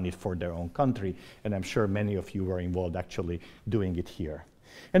could run it for their own country. And I'm sure many of you were involved actually doing it here.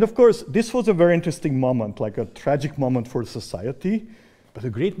 And of course, this was a very interesting moment, like a tragic moment for society, but a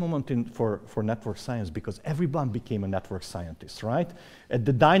great moment for network science, because everyone became a network scientist, right? At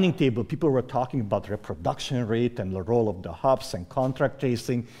the dining table, people were talking about reproduction rate and the role of the hubs and contract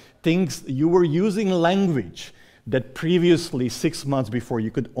tracing, things. You were using language that previously, 6 months before,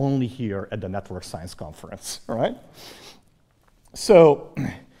 you could only hear at the network science conference, right? So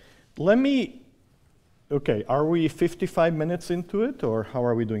let me, okay, are we 55 minutes into it, or how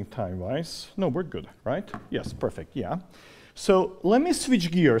are we doing time-wise? No, we're good, right? Yes, perfect, yeah. So let me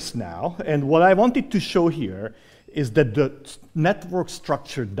switch gears now, and what I wanted to show here is that the network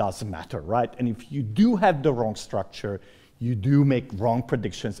structure does matter, right? And if you do have the wrong structure, you do make wrong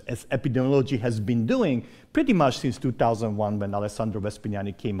predictions, as epidemiology has been doing pretty much since 2001, when Alessandro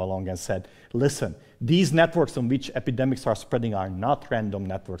Vespignani came along and said, listen, these networks on which epidemics are spreading are not random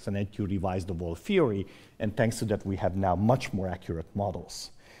networks, and then you revise the whole theory, and thanks to that we have now much more accurate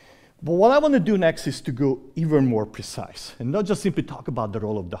models. But what I want to do next is to go even more precise, and not just simply talk about the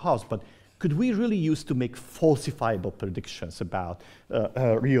role of the house, but could we really use to make falsifiable predictions about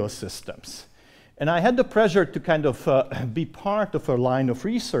real systems? And I had the pleasure to kind of be part of a line of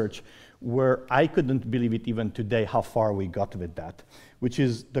research where I couldn't believe it even today how far we got with that, which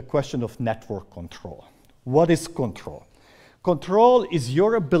is the question of network control. What is control? Control is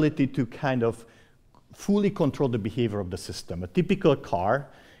your ability to kind of fully control the behavior of the system. A typical car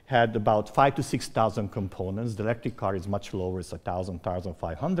had about 5,000 to 6,000 components. The electric car is much lower, it's 1,000,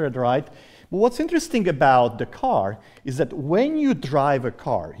 1,500, right? But what's interesting about the car is that when you drive a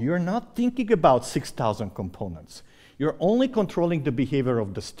car, you're not thinking about 6,000 components. You're only controlling the behavior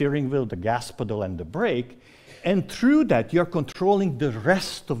of the steering wheel, the gas pedal, and the brake. And through that, you're controlling the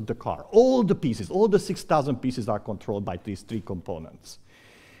rest of the car. All the pieces, all the 6,000 pieces are controlled by these three components.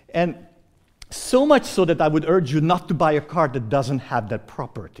 And so much so that I would urge you not to buy a car that doesn't have that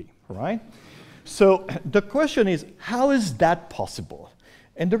property, right? So the question is, how is that possible?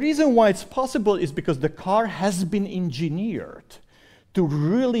 And the reason why it's possible is because the car has been engineered to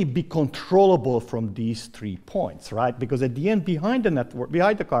really be controllable from these 3 points, right? Because at the end, behind the network,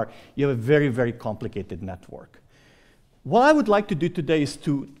 behind the car, you have a very, very complicated network. What I would like to do today is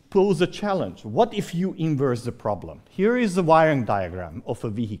to pose a challenge. What if you inverse the problem? Here is the wiring diagram of a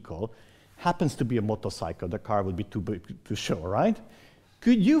vehicle. Happens to be a motorcycle. The car would be too big to show, right?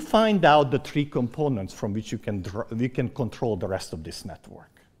 Could you find out the 3 components from which you can control the rest of this network?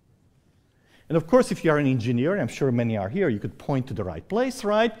 And of course, if you are an engineer, I'm sure many are here, you could point to the right place,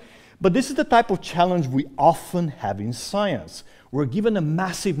 right? But this is the type of challenge we often have in science. We're given a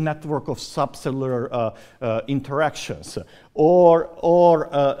massive network of subcellular interactions or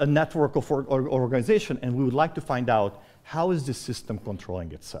a network of organization, and we would like to find out how is this system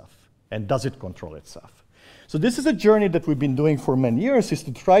controlling itself, and does it control itself? So this is a journey that we've been doing for many years, is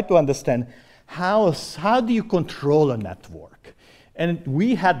to try to understand how do you control a network? And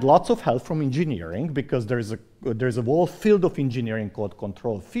we had lots of help from engineering, because there's a whole field of engineering called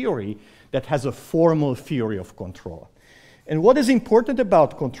control theory that has a formal theory of control. And what is important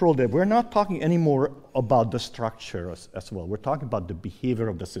about control, that we're not talking anymore about the structure as well. We're talking about the behavior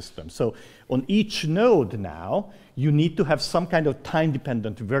of the system. So on each node now, you need to have some kind of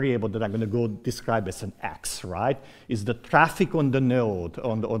time-dependent variable that I'm going to go describe as an X, right? Is the traffic on the node,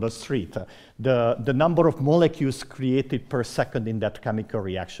 on the street, the number of molecules created per second in that chemical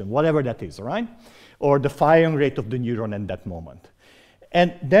reaction, whatever that is, right? Or the firing rate of the neuron in that moment.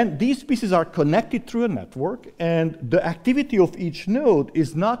 And then these pieces are connected through a network, and the activity of each node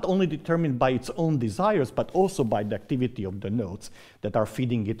is not only determined by its own desires, but also by the activity of the nodes that are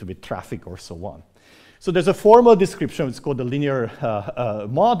feeding it with traffic or so on. So there's a formal description, it's called the linear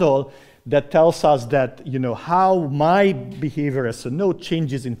model, that tells us that, you know, how my behavior as a node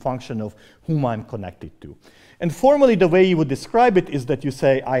changes in function of whom I'm connected to. And formally, the way you would describe it is that you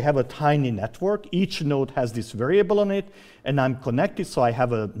say, I have a tiny network. Each node has this variable on it, and I'm connected, so I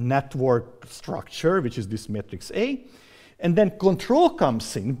have a network structure, which is this matrix A. And then control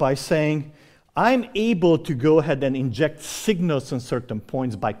comes in by saying, I'm able to go ahead and inject signals on certain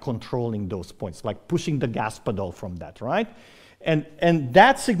points by controlling those points, like pushing the gas pedal from that, right? And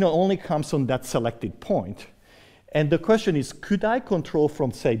that signal only comes on that selected point. And the question is, could I control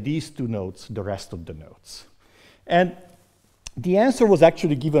from, say, these two nodes, the rest of the nodes? And the answer was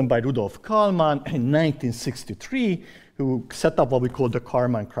actually given by Rudolf Kalman in 1963, who set up what we call the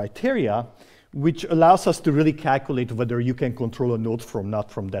Kalman criteria, which allows us to really calculate whether you can control a node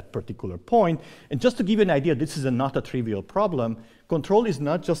not from that particular point. And just to give you an idea, this is not a trivial problem. Control is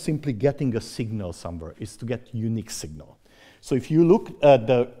not just simply getting a signal somewhere, it's to get unique signal. So if you look at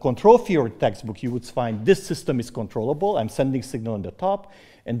the control theory textbook, you would find this system is controllable. I'm sending signal on the top,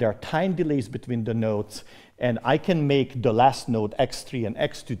 and there are time delays between the nodes, and I can make the last node x3 and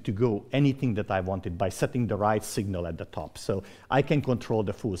x2 to go anything that I wanted by setting the right signal at the top. So I can control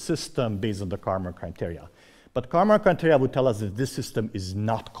the full system based on the Kalman criteria. But Kalman criteria would tell us that this system is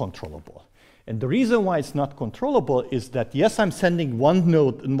not controllable. And the reason why it's not controllable is that, yes, I'm sending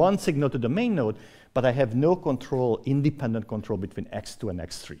one signal to the main node, but I have no control, independent control between x2 and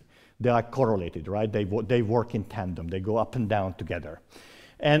x3. They are correlated, right? They work in tandem. They go up and down together.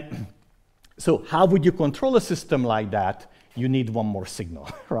 And so how would you control a system like that? You need one more signal,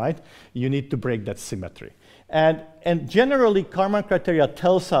 right? You need to break that symmetry. And generally, Kalman criteria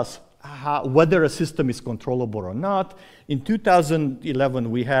tells us whether a system is controllable or not. In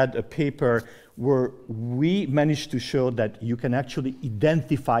 2011, we had a paper where we managed to show that you can actually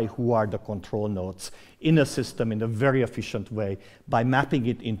identify who are the control nodes in a system in a very efficient way by mapping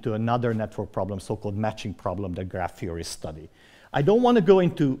it into another network problem, so-called matching problem that graph theorists study. I don't want to go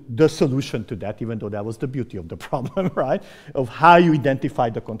into the solution to that, even though that was the beauty of the problem, right? Of how you identify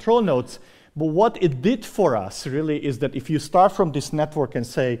the control nodes. But what it did for us really is that if you start from this network and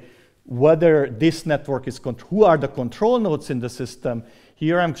say whether this network is, who are the control nodes in the system,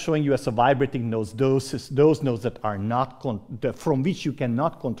 here I'm showing you as a vibrating nodes, those nodes that are not, from which you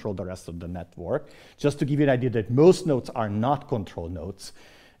cannot control the rest of the network, just to give you an idea that most nodes are not control nodes.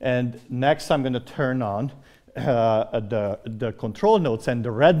 And next I'm going to turn on the control nodes, and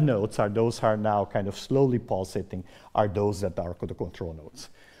the red nodes are those are now kind of slowly pulsating, are those that are the control nodes.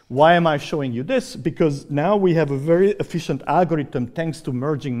 Why am I showing you this? Because now we have a very efficient algorithm, thanks to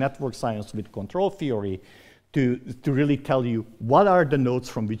merging network science with control theory, to really tell you what are the nodes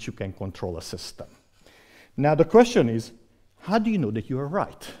from which you can control a system. Now the question is, how do you know that you are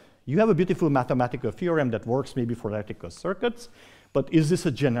right? You have a beautiful mathematical theorem that works maybe for electrical circuits, but is this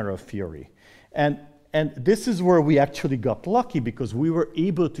a general theory? And this is where we actually got lucky, because we were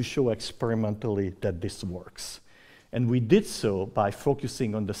able to show experimentally that this works. And we did so by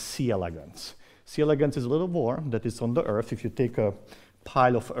focusing on the C elegans. C elegans is a little worm that is on the Earth. If you take a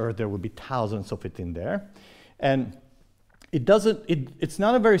pile of Earth, there will be thousands of it in there. And it's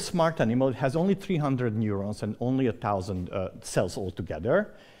not a very smart animal. It has only 300 neurons and only 1,000 cells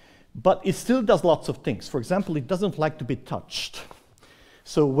altogether. But it still does lots of things. For example, it doesn't like to be touched.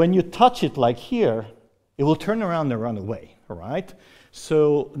 So when you touch it like here, it will turn around and run away, right?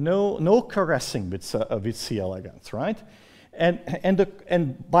 So no caressing with C. elegans, right?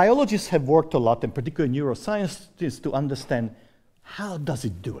 And biologists have worked a lot, and particularly neuroscientists, to understand how does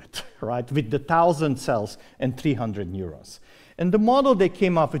it do it, right? With the 1,000 cells and 300 neurons. And the model they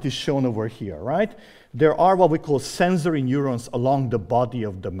came up with is shown over here, right? There are what we call sensory neurons along the body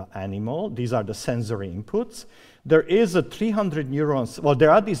of the animal. These are the sensory inputs. There is a 300 neurons, well, there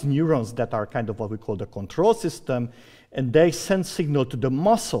are these neurons that are kind of what we call the control system, and they send signal to the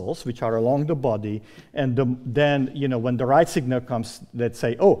muscles, which are along the body, and then, you know, when the right signal comes, they'd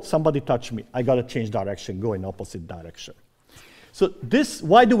say, oh, somebody touched me, I gotta change direction, go in opposite direction. So this,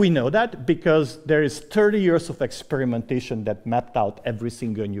 why do we know that? Because there is 30 years of experimentation that mapped out every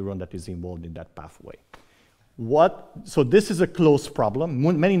single neuron that is involved in that pathway. So this is a close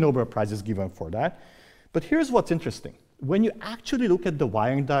problem, many Nobel Prizes given for that. But here's what's interesting. When you actually look at the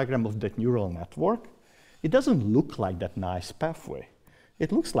wiring diagram of that neural network, it doesn't look like that nice pathway.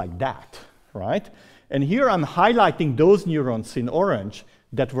 It looks like that, right? And here I'm highlighting those neurons in orange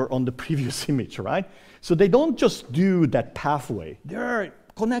that were on the previous image, right? So they don't just do that pathway. They're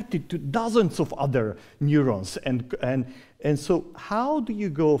connected to dozens of other neurons. And so how do you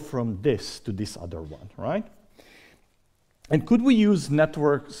go from this to this other one, right? And could we use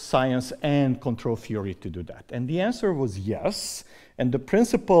network science and control theory to do that? And the answer was yes. And the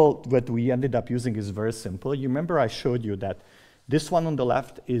principle that we ended up using is very simple. You remember I showed you that this one on the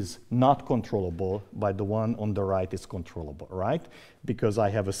left is not controllable, but the one on the right is controllable, right? Because I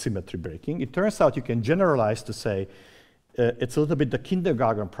have a symmetry breaking. It turns out you can generalize to say it's a little bit the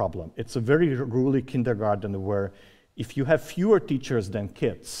kindergarten problem. It's a very ruly kindergarten where if you have fewer teachers than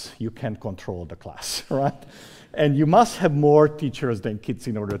kids, you can control the class, right? And you must have more teachers than kids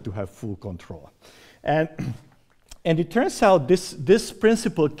in order to have full control. And it turns out this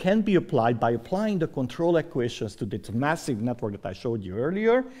principle can be applied by applying the control equations to this massive network that I showed you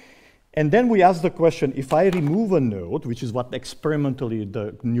earlier. And then we ask the question, if I remove a node, which is what experimentally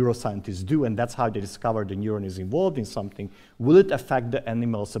the neuroscientists do, and that's how they discover the neuron is involved in something, will it affect the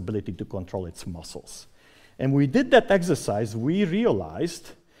animal's ability to control its muscles? And we did that exercise. We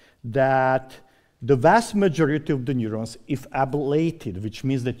realized that the vast majority of the neurons, if ablated, which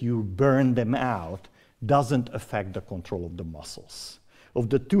means that you burn them out, doesn't affect the control of the muscles. Of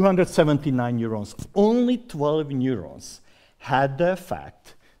the 279 neurons, only 12 neurons had the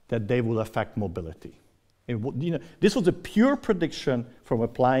effect that they will affect mobility. This was a pure prediction from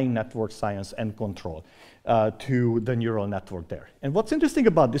applying network science and control to the neural network there. And what's interesting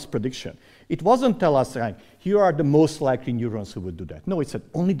about this prediction, it wasn't tell us, right, here are the most likely neurons who would do that. No, it said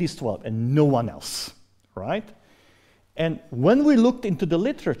only these 12 and no one else, right? And when we looked into the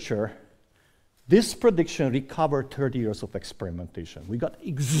literature, this prediction recovered 30 years of experimentation. We got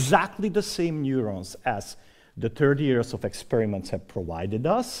exactly the same neurons as the 30 years of experiments have provided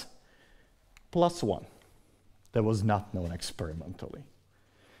us, plus one that was not known experimentally,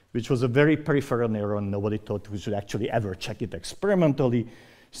 which was a very peripheral neuron. Nobody thought we should actually ever check it experimentally.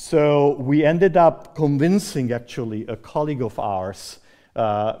 So we ended up convincing actually a colleague of ours,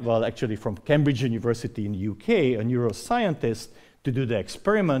 well, actually from Cambridge University in the UK, a neuroscientist, to do the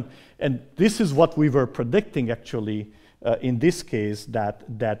experiment. And this is what we were predicting actually in this case, that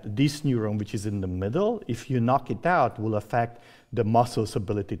this neuron, which is in the middle, if you knock it out, will affect the muscles'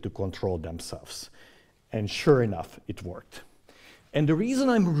 ability to control themselves. And sure enough, it worked. And the reason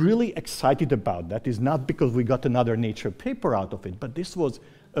I'm really excited about that is not because we got another Nature paper out of it, but this was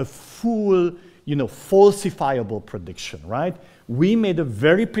a full, falsifiable prediction, right? We made a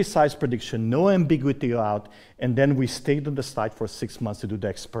very precise prediction, no ambiguity out, and then we stayed on the site for 6 months to do the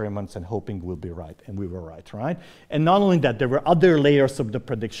experiments and hoping we'll be right, and we were right? And not only that, there were other layers of the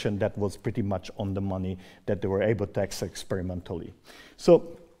prediction that was pretty much on the money that they were able to test experimentally.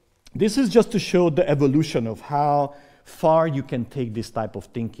 So this is just to show the evolution of how far you can take this type of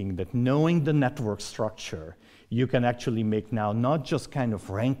thinking, that knowing the network structure, you can actually make now not just kind of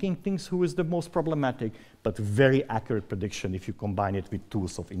ranking things who is the most problematic, but very accurate prediction if you combine it with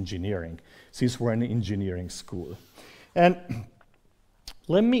tools of engineering, since we're in an engineering school. And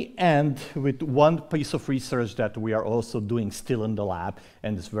let me end with one piece of research that we are also doing still in the lab,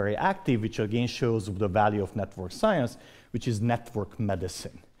 and it's very active, which again shows the value of network science, which is network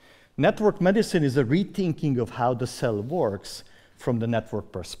medicine. Network medicine is a rethinking of how the cell works from the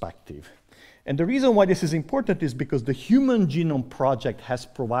network perspective. And the reason why this is important is because the Human Genome Project has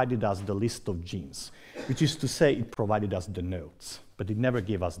provided us the list of genes, which is to say it provided us the nodes, but it never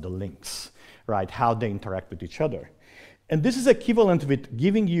gave us the links, right, how they interact with each other. And this is equivalent with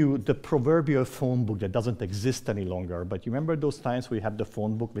giving you the proverbial phone book that doesn't exist any longer, but you remember those times we have the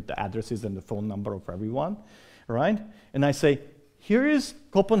phone book with the addresses and the phone number of everyone, right? And I say, here is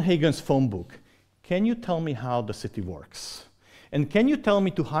Copenhagen's phone book. Can you tell me how the city works? And can you tell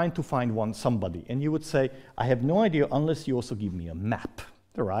me to find somebody? And you would say, I have no idea unless you also give me a map,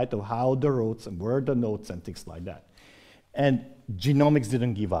 right, of how the roads and where the nodes and things like that. And genomics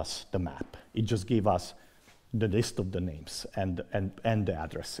didn't give us the map. It just gave us the list of the names and the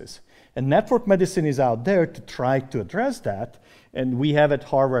addresses. And network medicine is out there to try to address that. And we have at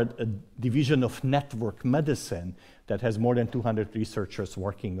Harvard a division of network medicine that has more than 200 researchers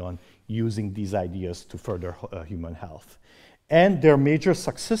working on using these ideas to further human health. And there are major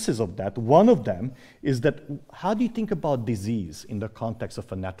successes of that. One of them is that how do you think about disease in the context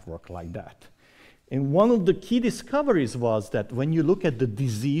of a network like that? And one of the key discoveries was that when you look at the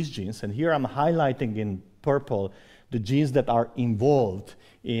disease genes, and here I'm highlighting in purple the genes that are involved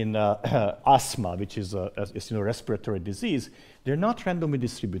in asthma, which is a respiratory disease, they're not randomly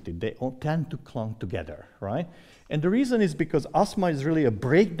distributed. They all tend to clump together, right? And the reason is because asthma is really a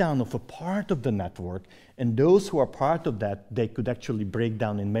breakdown of a part of the network, and those who are part of that, they could actually break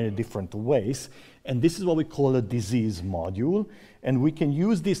down in many different ways. And this is what we call a disease module. And we can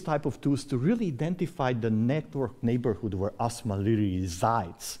use these type of tools to really identify the network neighborhood where asthma really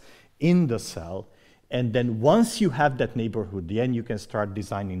resides in the cell. And then once you have that neighborhood, then you can start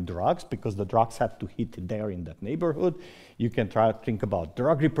designing drugs, because the drugs have to hit there in that neighborhood. You can try to think about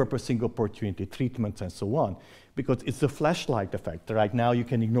drug repurposing opportunity, treatments, and so on, because it's the flashlight effect. Right now, you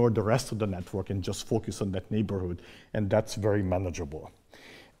can ignore the rest of the network and just focus on that neighborhood, and that's very manageable.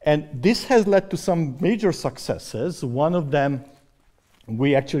 And this has led to some major successes. One of them,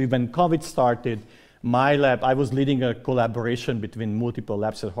 we actually, when COVID started, my lab, I was leading a collaboration between multiple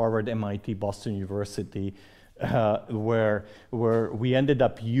labs at Harvard, MIT, Boston University, where we ended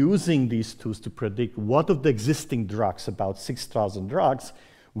up using these tools to predict what of the existing drugs, about 6,000 drugs,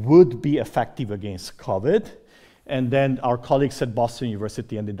 would be effective against COVID. And then our colleagues at Boston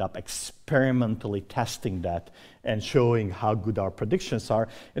University ended up experimentally testing that and showing how good our predictions are.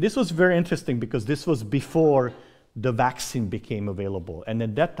 And this was very interesting because this was before the vaccine became available. And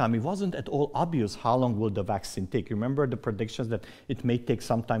at that time, it wasn't at all obvious how long will the vaccine take. Remember the predictions that it may take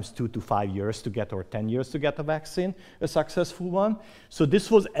sometimes 2 to 5 years to get, or 10 years to get a vaccine, a successful one. So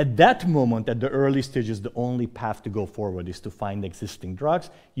this was, at that moment, at the early stages, the only path to go forward is to find existing drugs.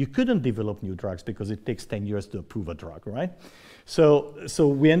 You couldn't develop new drugs because it takes 10 years to approve a drug, right? So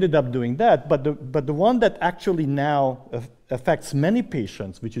we ended up doing that, but the one that actually now affects many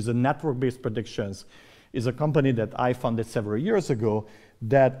patients, which is a network-based predictions, is a company that I founded several years ago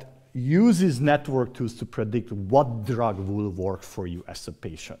that uses network tools to predict what drug will work for you as a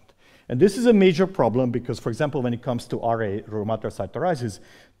patient. And this is a major problem because, for example, when it comes to RA, rheumatoid arthritis,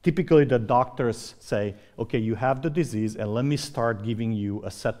 typically the doctors say, okay, you have the disease and let me start giving you a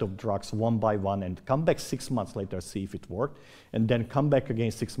set of drugs one by one and come back 6 months later, see if it worked, and then come back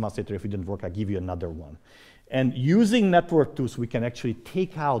again 6 months later. If it didn't work, I give you another one. And using network tools, we can actually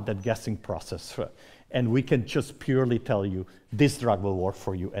take out that guessing process. And we can just purely tell you this drug will work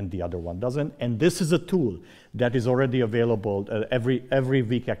for you and the other one doesn't. And this is a tool that is already available. Every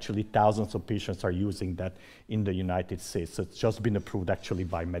week, actually, thousands of patients are using that in the United States. So it's just been approved actually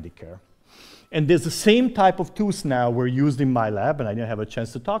by Medicare. And there's the same type of tools now were used in my lab, and I didn't have a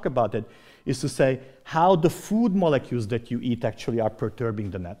chance to talk about it, is to say how the food molecules that you eat actually are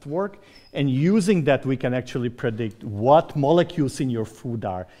perturbing the network. And using that, we can actually predict what molecules in your food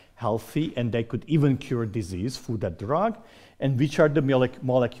are healthy, and they could even cure disease, food and drug, and which are the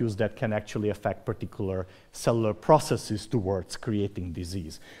molecules that can actually affect particular cellular processes towards creating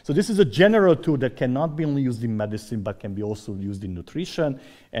disease. So this is a general tool that cannot be only used in medicine, but can be also used in nutrition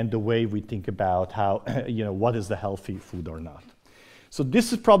and the way we think about how, what is the healthy food or not. So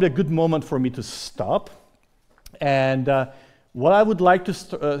this is probably a good moment for me to stop. And what I would like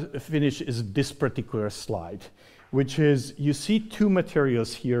to finish is this particular slide, which is, you see two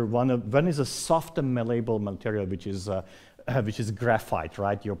materials here. One is a soft and malleable material, which is graphite,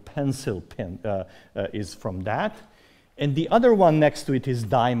 right? Your pencil pen is from that. And the other one next to it is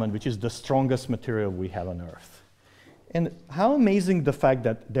diamond, which is the strongest material we have on Earth. And how amazing the fact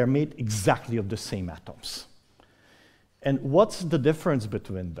that they're made exactly of the same atoms. And what's the difference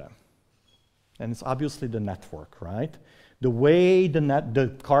between them? And it's obviously the network, right? The way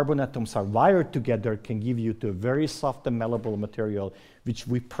the carbon atoms are wired together can give you to a very soft and malleable material, which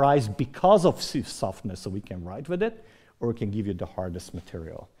we prize because of softness, so we can write with it, or it can give you the hardest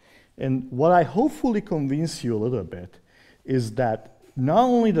material. And what I hopefully convince you a little bit is that not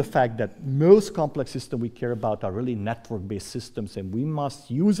only the fact that most complex systems we care about are really network-based systems, and we must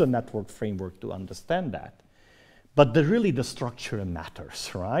use a network framework to understand that, but really the structure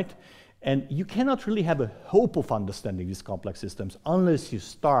matters, right? And you cannot really have a hope of understanding these complex systems unless you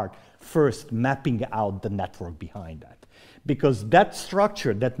start first mapping out the network behind that. Because that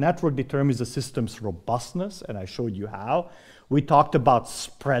structure, that network determines the system's robustness, and I showed you how. We talked about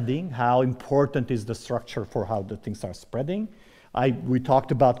spreading, how important is the structure for how the things are spreading. We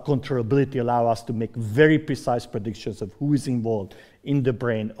talked about controllability, allow us to make very precise predictions of who is involved in the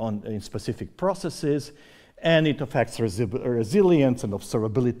brain in specific processes. And it affects resilience and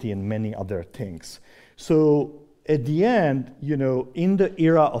observability and many other things. So at the end, in the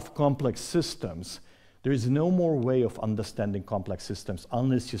era of complex systems, there is no more way of understanding complex systems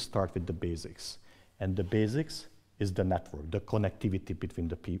unless you start with the basics. And the basics is the network, the connectivity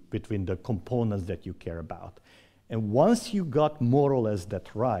between the components that you care about. And once you got more or less that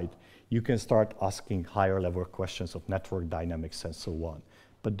right, you can start asking higher level questions of network dynamics and so on.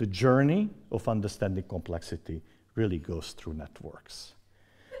 But the journey of understanding complexity really goes through networks.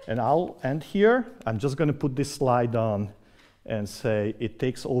 And I'll end here. I'm just going to put this slide on and say it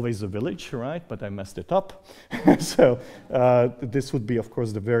takes always a village, right? But I messed it up. So this would be, of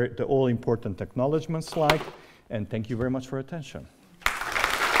course, the all-important acknowledgement slide. And thank you very much for your attention.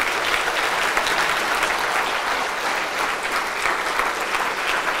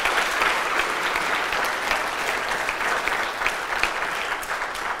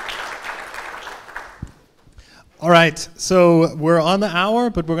 All right, so we're on the hour,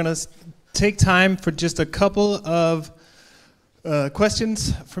 but we're going to take time for just a couple of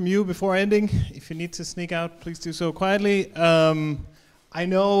questions from you before ending. If you need to sneak out, please do so quietly. I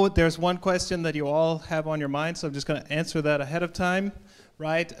know there's one question that you all have on your mind, so I'm just going to answer that ahead of time.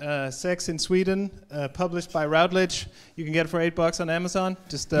 Right, Sex in Sweden, published by Routledge. You can get it for $8 on Amazon.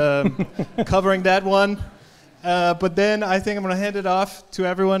 Just covering that one. But then I think I'm going to hand it off to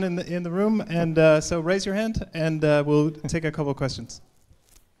everyone in the room, and so raise your hand, and we'll take a couple of questions.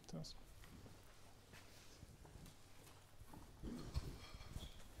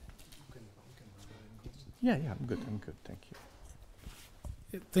 Yeah, I'm good, thank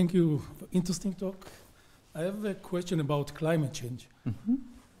you. Thank you for interesting talk. I have a question about climate change. Mm-hmm.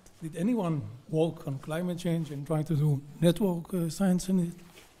 Did anyone work on climate change and try to do network science in it?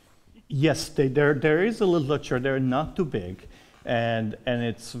 Yes, there is a literature. They're not too big, and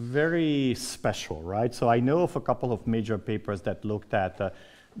it's very special, right? So I know of a couple of major papers that looked at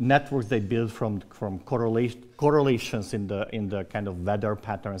networks they built from correlations in the kind of weather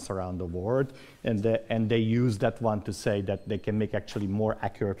patterns around the world, and they use that one to say that they can make actually more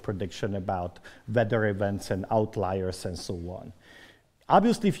accurate prediction about weather events and outliers and so on.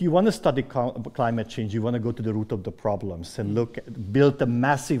 Obviously, if you want to study climate change, you want to go to the root of the problems and build a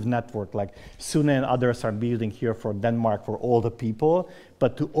massive network like Sune and others are building here for Denmark for all the people,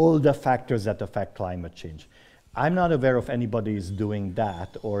 but to all the factors that affect climate change. I'm not aware of anybody is doing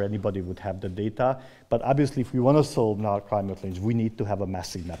that or anybody would have the data, but obviously if we want to solve now climate change, we need to have a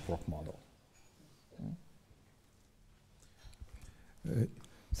massive network model.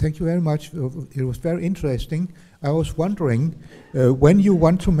 Thank you very much. It was very interesting. I was wondering, when you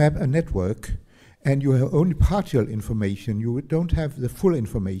want to map a network and you have only partial information, you don't have the full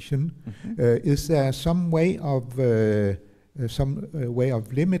information, is there some way of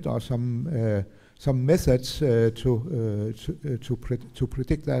limit or some methods to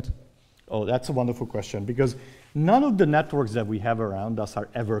predict that? Oh, that's a wonderful question, because none of the networks that we have around us are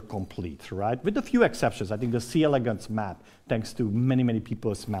ever complete, right? With a few exceptions. I think the C. elegans map, thanks to many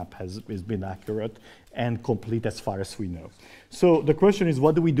people's map, has been accurate and complete as far as we know. So the question is,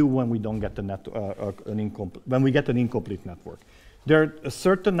 what do we do when we don't get when we get an incomplete network? There are a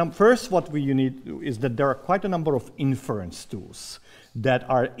certain first, what you need is that there are quite a number of inference tools that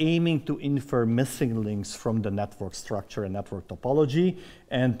are aiming to infer missing links from the network structure and network topology,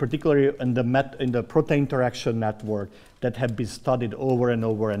 and particularly in the protein interaction network that have been studied over and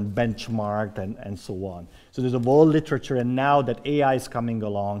over and benchmarked and so on. So there's a whole literature, and now that AI is coming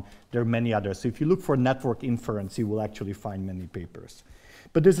along, there are many others. So if you look for network inference, you will actually find many papers.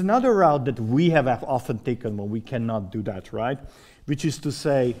 But there's another route that we have often taken when we cannot do that, right? Which is to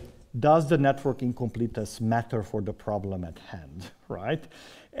say, does the network incompleteness matter for the problem at hand, right?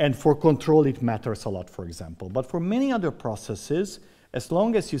 And for control, it matters a lot, for example. But for many other processes, as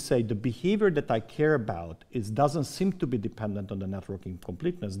long as you say the behavior that I care about doesn't seem to be dependent on the network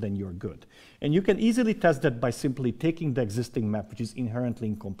incompleteness, then you're good. And you can easily test that by simply taking the existing map, which is inherently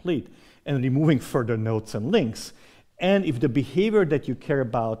incomplete, and removing further nodes and links. And if the behavior that you care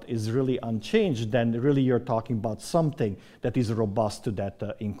about is really unchanged, then really you're talking about something that is robust to that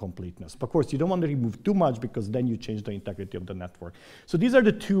incompleteness. But of course, you don't want to remove too much because then you change the integrity of the network. So these are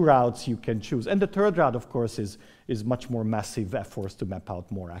the two routes you can choose. And the third route, of course, is much more massive efforts to map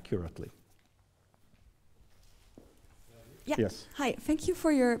out more accurately. Yeah. Yes. Hi, thank you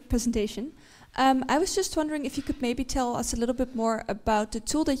for your presentation. I was just wondering if you could maybe tell us a little bit more about the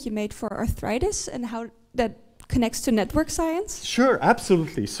tool that you made for arthritis and how that connects to network science? Sure,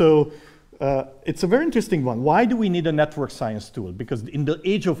 absolutely. So it's a very interesting one. Why do we need a network science tool? Because in the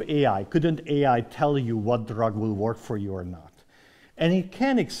age of AI, couldn't AI tell you what drug will work for you or not? And it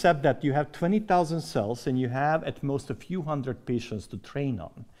can, except that you have 20,000 cells and you have at most a few hundred patients to train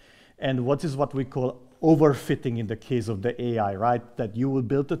on. And what we call overfitting in the case of the AI, right? That you will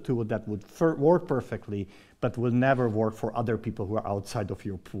build a tool that would work perfectly, but will never work for other people who are outside of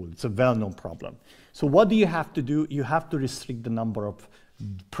your pool. It's a well-known problem. So what do you have to do? You have to restrict the number of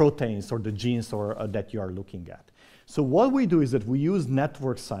proteins or the genes that you are looking at. So what we do is that we use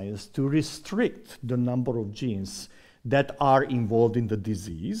network science to restrict the number of genes that are involved in the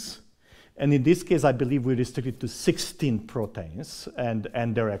disease. And in this case, I believe we restricted to 16 proteins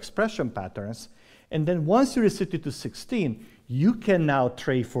and their expression patterns. And then once you restrict it to 16, you can now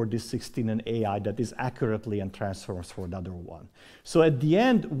trade for this 16 an AI that is accurately and transforms for another one. So at the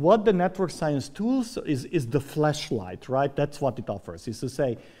end, what the network science tools is the flashlight, right? That's what it offers, is to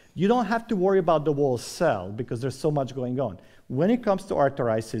say, you don't have to worry about the whole cell because there's so much going on. When it comes to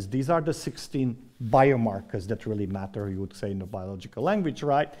arthritis, these are the 16 biomarkers that really matter, you would say in the biological language,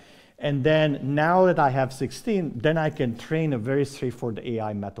 right? And then now that I have 16, then I can train a very straightforward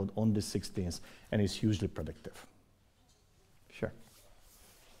AI method on the 16s, and it's hugely predictive. Sure.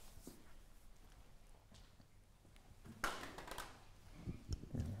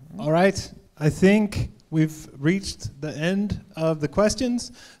 All right, I think we've reached the end of the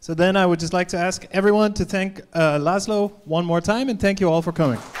questions. So then I would just like to ask everyone to thank László one more time, and thank you all for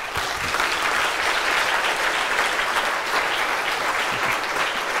coming.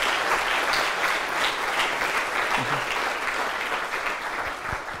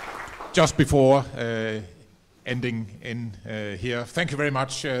 Just before ending in here, thank you very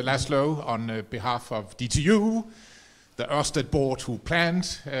much, László, on behalf of DTU, the Ørsted board who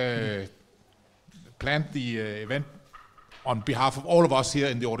planned the event, on behalf of all of us here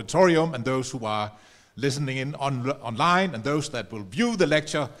in the auditorium and those who are listening in online and those that will view the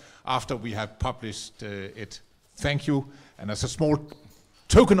lecture after we have published it. Thank you. And as a small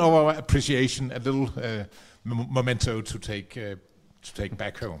token of our appreciation, a little memento to take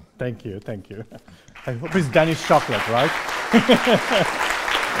back home. Thank you, thank you. I hope it's Danish chocolate, right?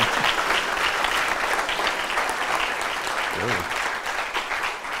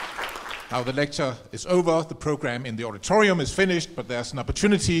 Now the lecture is over, the program in the auditorium is finished, but there's an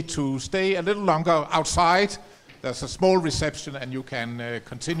opportunity to stay a little longer outside. There's a small reception and you can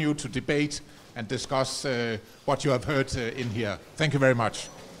continue to debate and discuss what you have heard in here. Thank you very much.